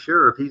need the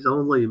sheriff, he's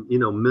only, you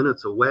know,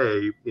 minutes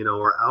away, you know,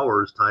 or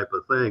hours type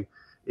of thing.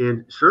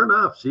 And sure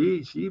enough,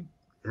 she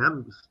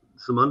had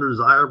some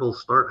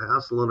undesirables start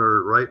hassling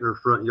her right in her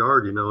front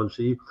yard, you know, and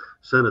she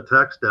sent a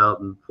text out,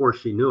 and before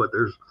she knew it,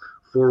 there's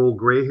 4 old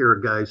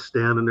gray-haired guys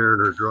standing there in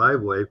her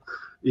driveway,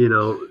 you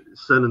know,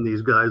 sending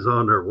these guys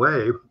on their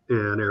way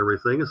and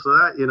everything. And so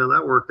that, you know,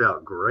 that worked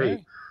out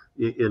great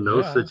in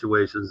those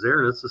situations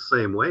there. And it's the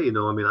same way, you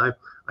know, I mean,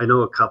 I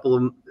know a couple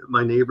of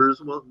my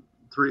neighbors, well,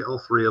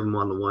 all three of them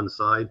on the one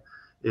side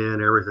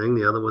and everything.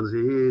 The other one's,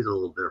 he's a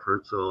little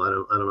different. So I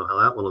don't know how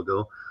that one will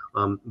go.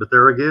 But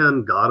there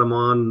again, got them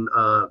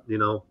on, you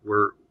know,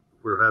 we're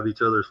have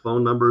each other's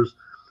phone numbers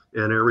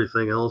and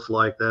everything else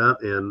like that.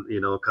 And, you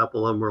know, a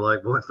couple of them were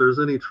like, boy, if there's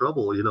any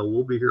trouble, you know,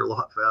 we'll be here a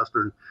lot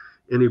faster than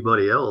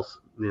anybody else,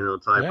 you know,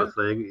 type of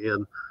thing.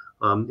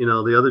 And, you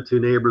know, the other 2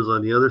 neighbors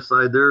on the other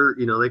side, they're,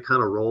 you know, they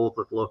kind of roll with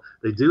the flow.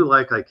 They do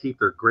like I keep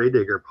their gray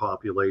digger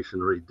population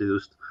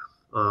reduced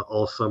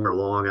all summer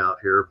long out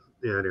here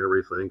and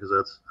everything,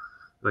 because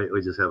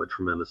we just have a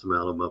tremendous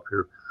amount of them up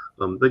here.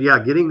 But yeah,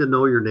 getting to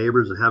know your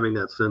neighbors and having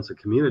that sense of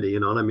community, you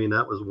know what I mean?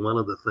 That was one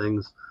of the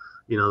things,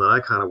 you know, that I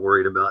kind of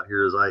worried about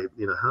here is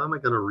you know, how am I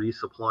going to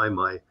resupply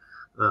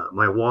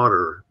my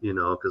water, you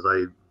know, because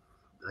I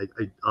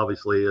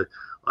obviously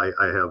I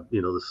have,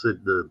 you know,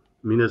 the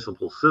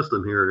municipal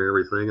system here and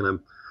everything. And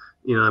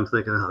I'm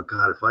thinking, oh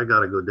God, if I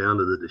got to go down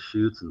to the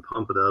Deschutes and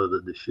pump it out of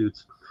the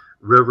Deschutes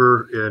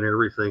River and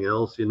everything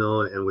else, you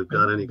know, and we've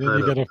got any kind of,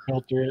 you got to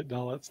filter it and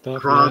all that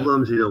stuff,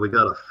 problems, you know, we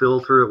got to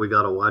filter it. We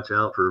got to watch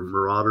out for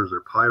marauders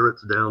or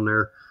pirates down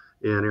there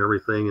and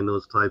everything in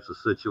those types of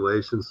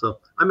situations. So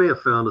I may have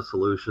found a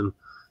solution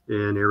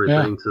and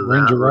everything to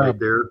that right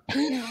there.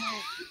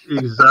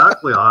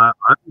 Exactly. I'm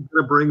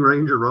going to bring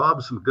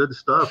RangerRob some good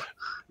stuff,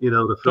 you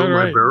know, to fill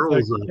my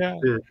barrels and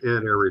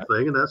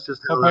everything. And that's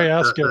just how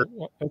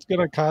it's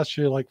going to cost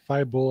you like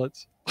 5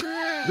 bullets.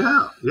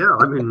 Yeah.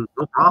 I mean,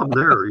 no problem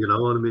there. You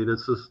know what I mean?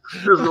 It's just,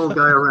 there's an old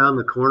guy around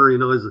the corner, you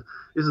know,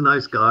 he's a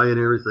nice guy and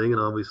everything.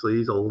 And obviously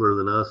he's older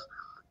than us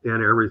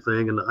and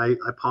everything. And I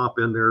pop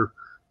in there,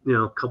 you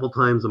know, a couple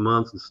times a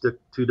month and stick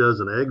 2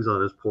 dozen eggs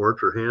on his porch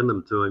or hand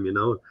them to him, you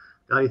know.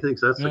 Guy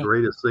thinks that's the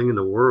greatest thing in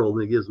the world,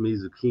 and he gives me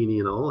zucchini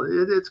and all.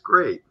 It's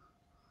great.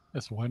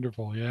 That's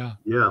wonderful. Yeah.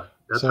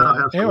 That's how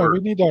it has to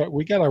work.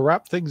 we got to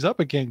wrap things up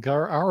again.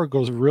 Our hour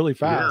goes really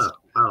fast.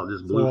 Wow,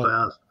 just blew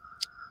fast.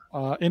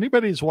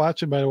 Anybody's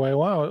watching, by the way, I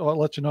want to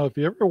let you know, if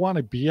you ever want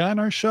to be on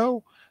our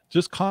show,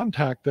 just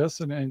contact us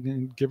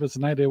and give us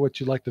an idea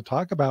what you'd like to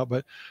talk about.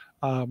 But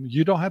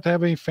you don't have to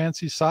have any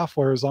fancy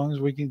software, as long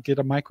as we can get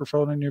a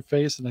microphone in your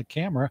face and a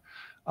camera.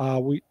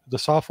 The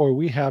software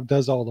we have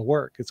does all the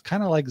work. It's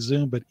kind of like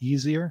Zoom, but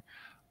easier.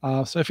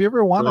 So if you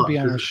ever want to be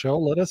on our show,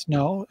 let us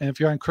know. And if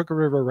you're on Crooked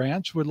River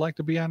Ranch, would like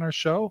to be on our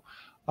show,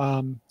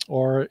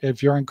 or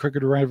if you're on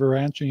Crooked River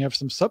Ranch and you have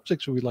some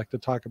subjects we'd like to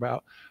talk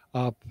about,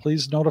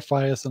 please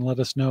notify us and let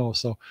us know.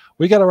 So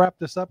we got to wrap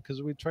this up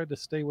because we tried to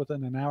stay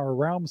within an hour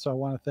realm. So I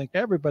want to thank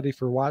everybody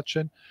for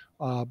watching.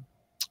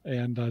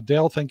 And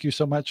Dale, thank you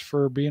so much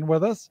for being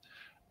with us.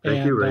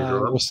 Thank you,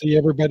 RangerRob. We'll see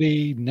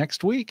everybody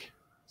next week.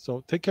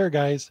 So take care,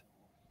 guys.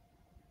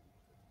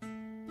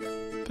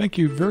 Thank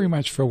you very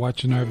much for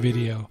watching our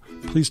video.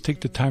 Please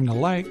take the time to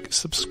like,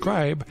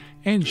 subscribe,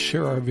 and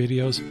share our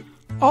videos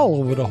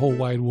all over the whole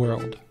wide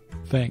world.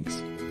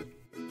 Thanks.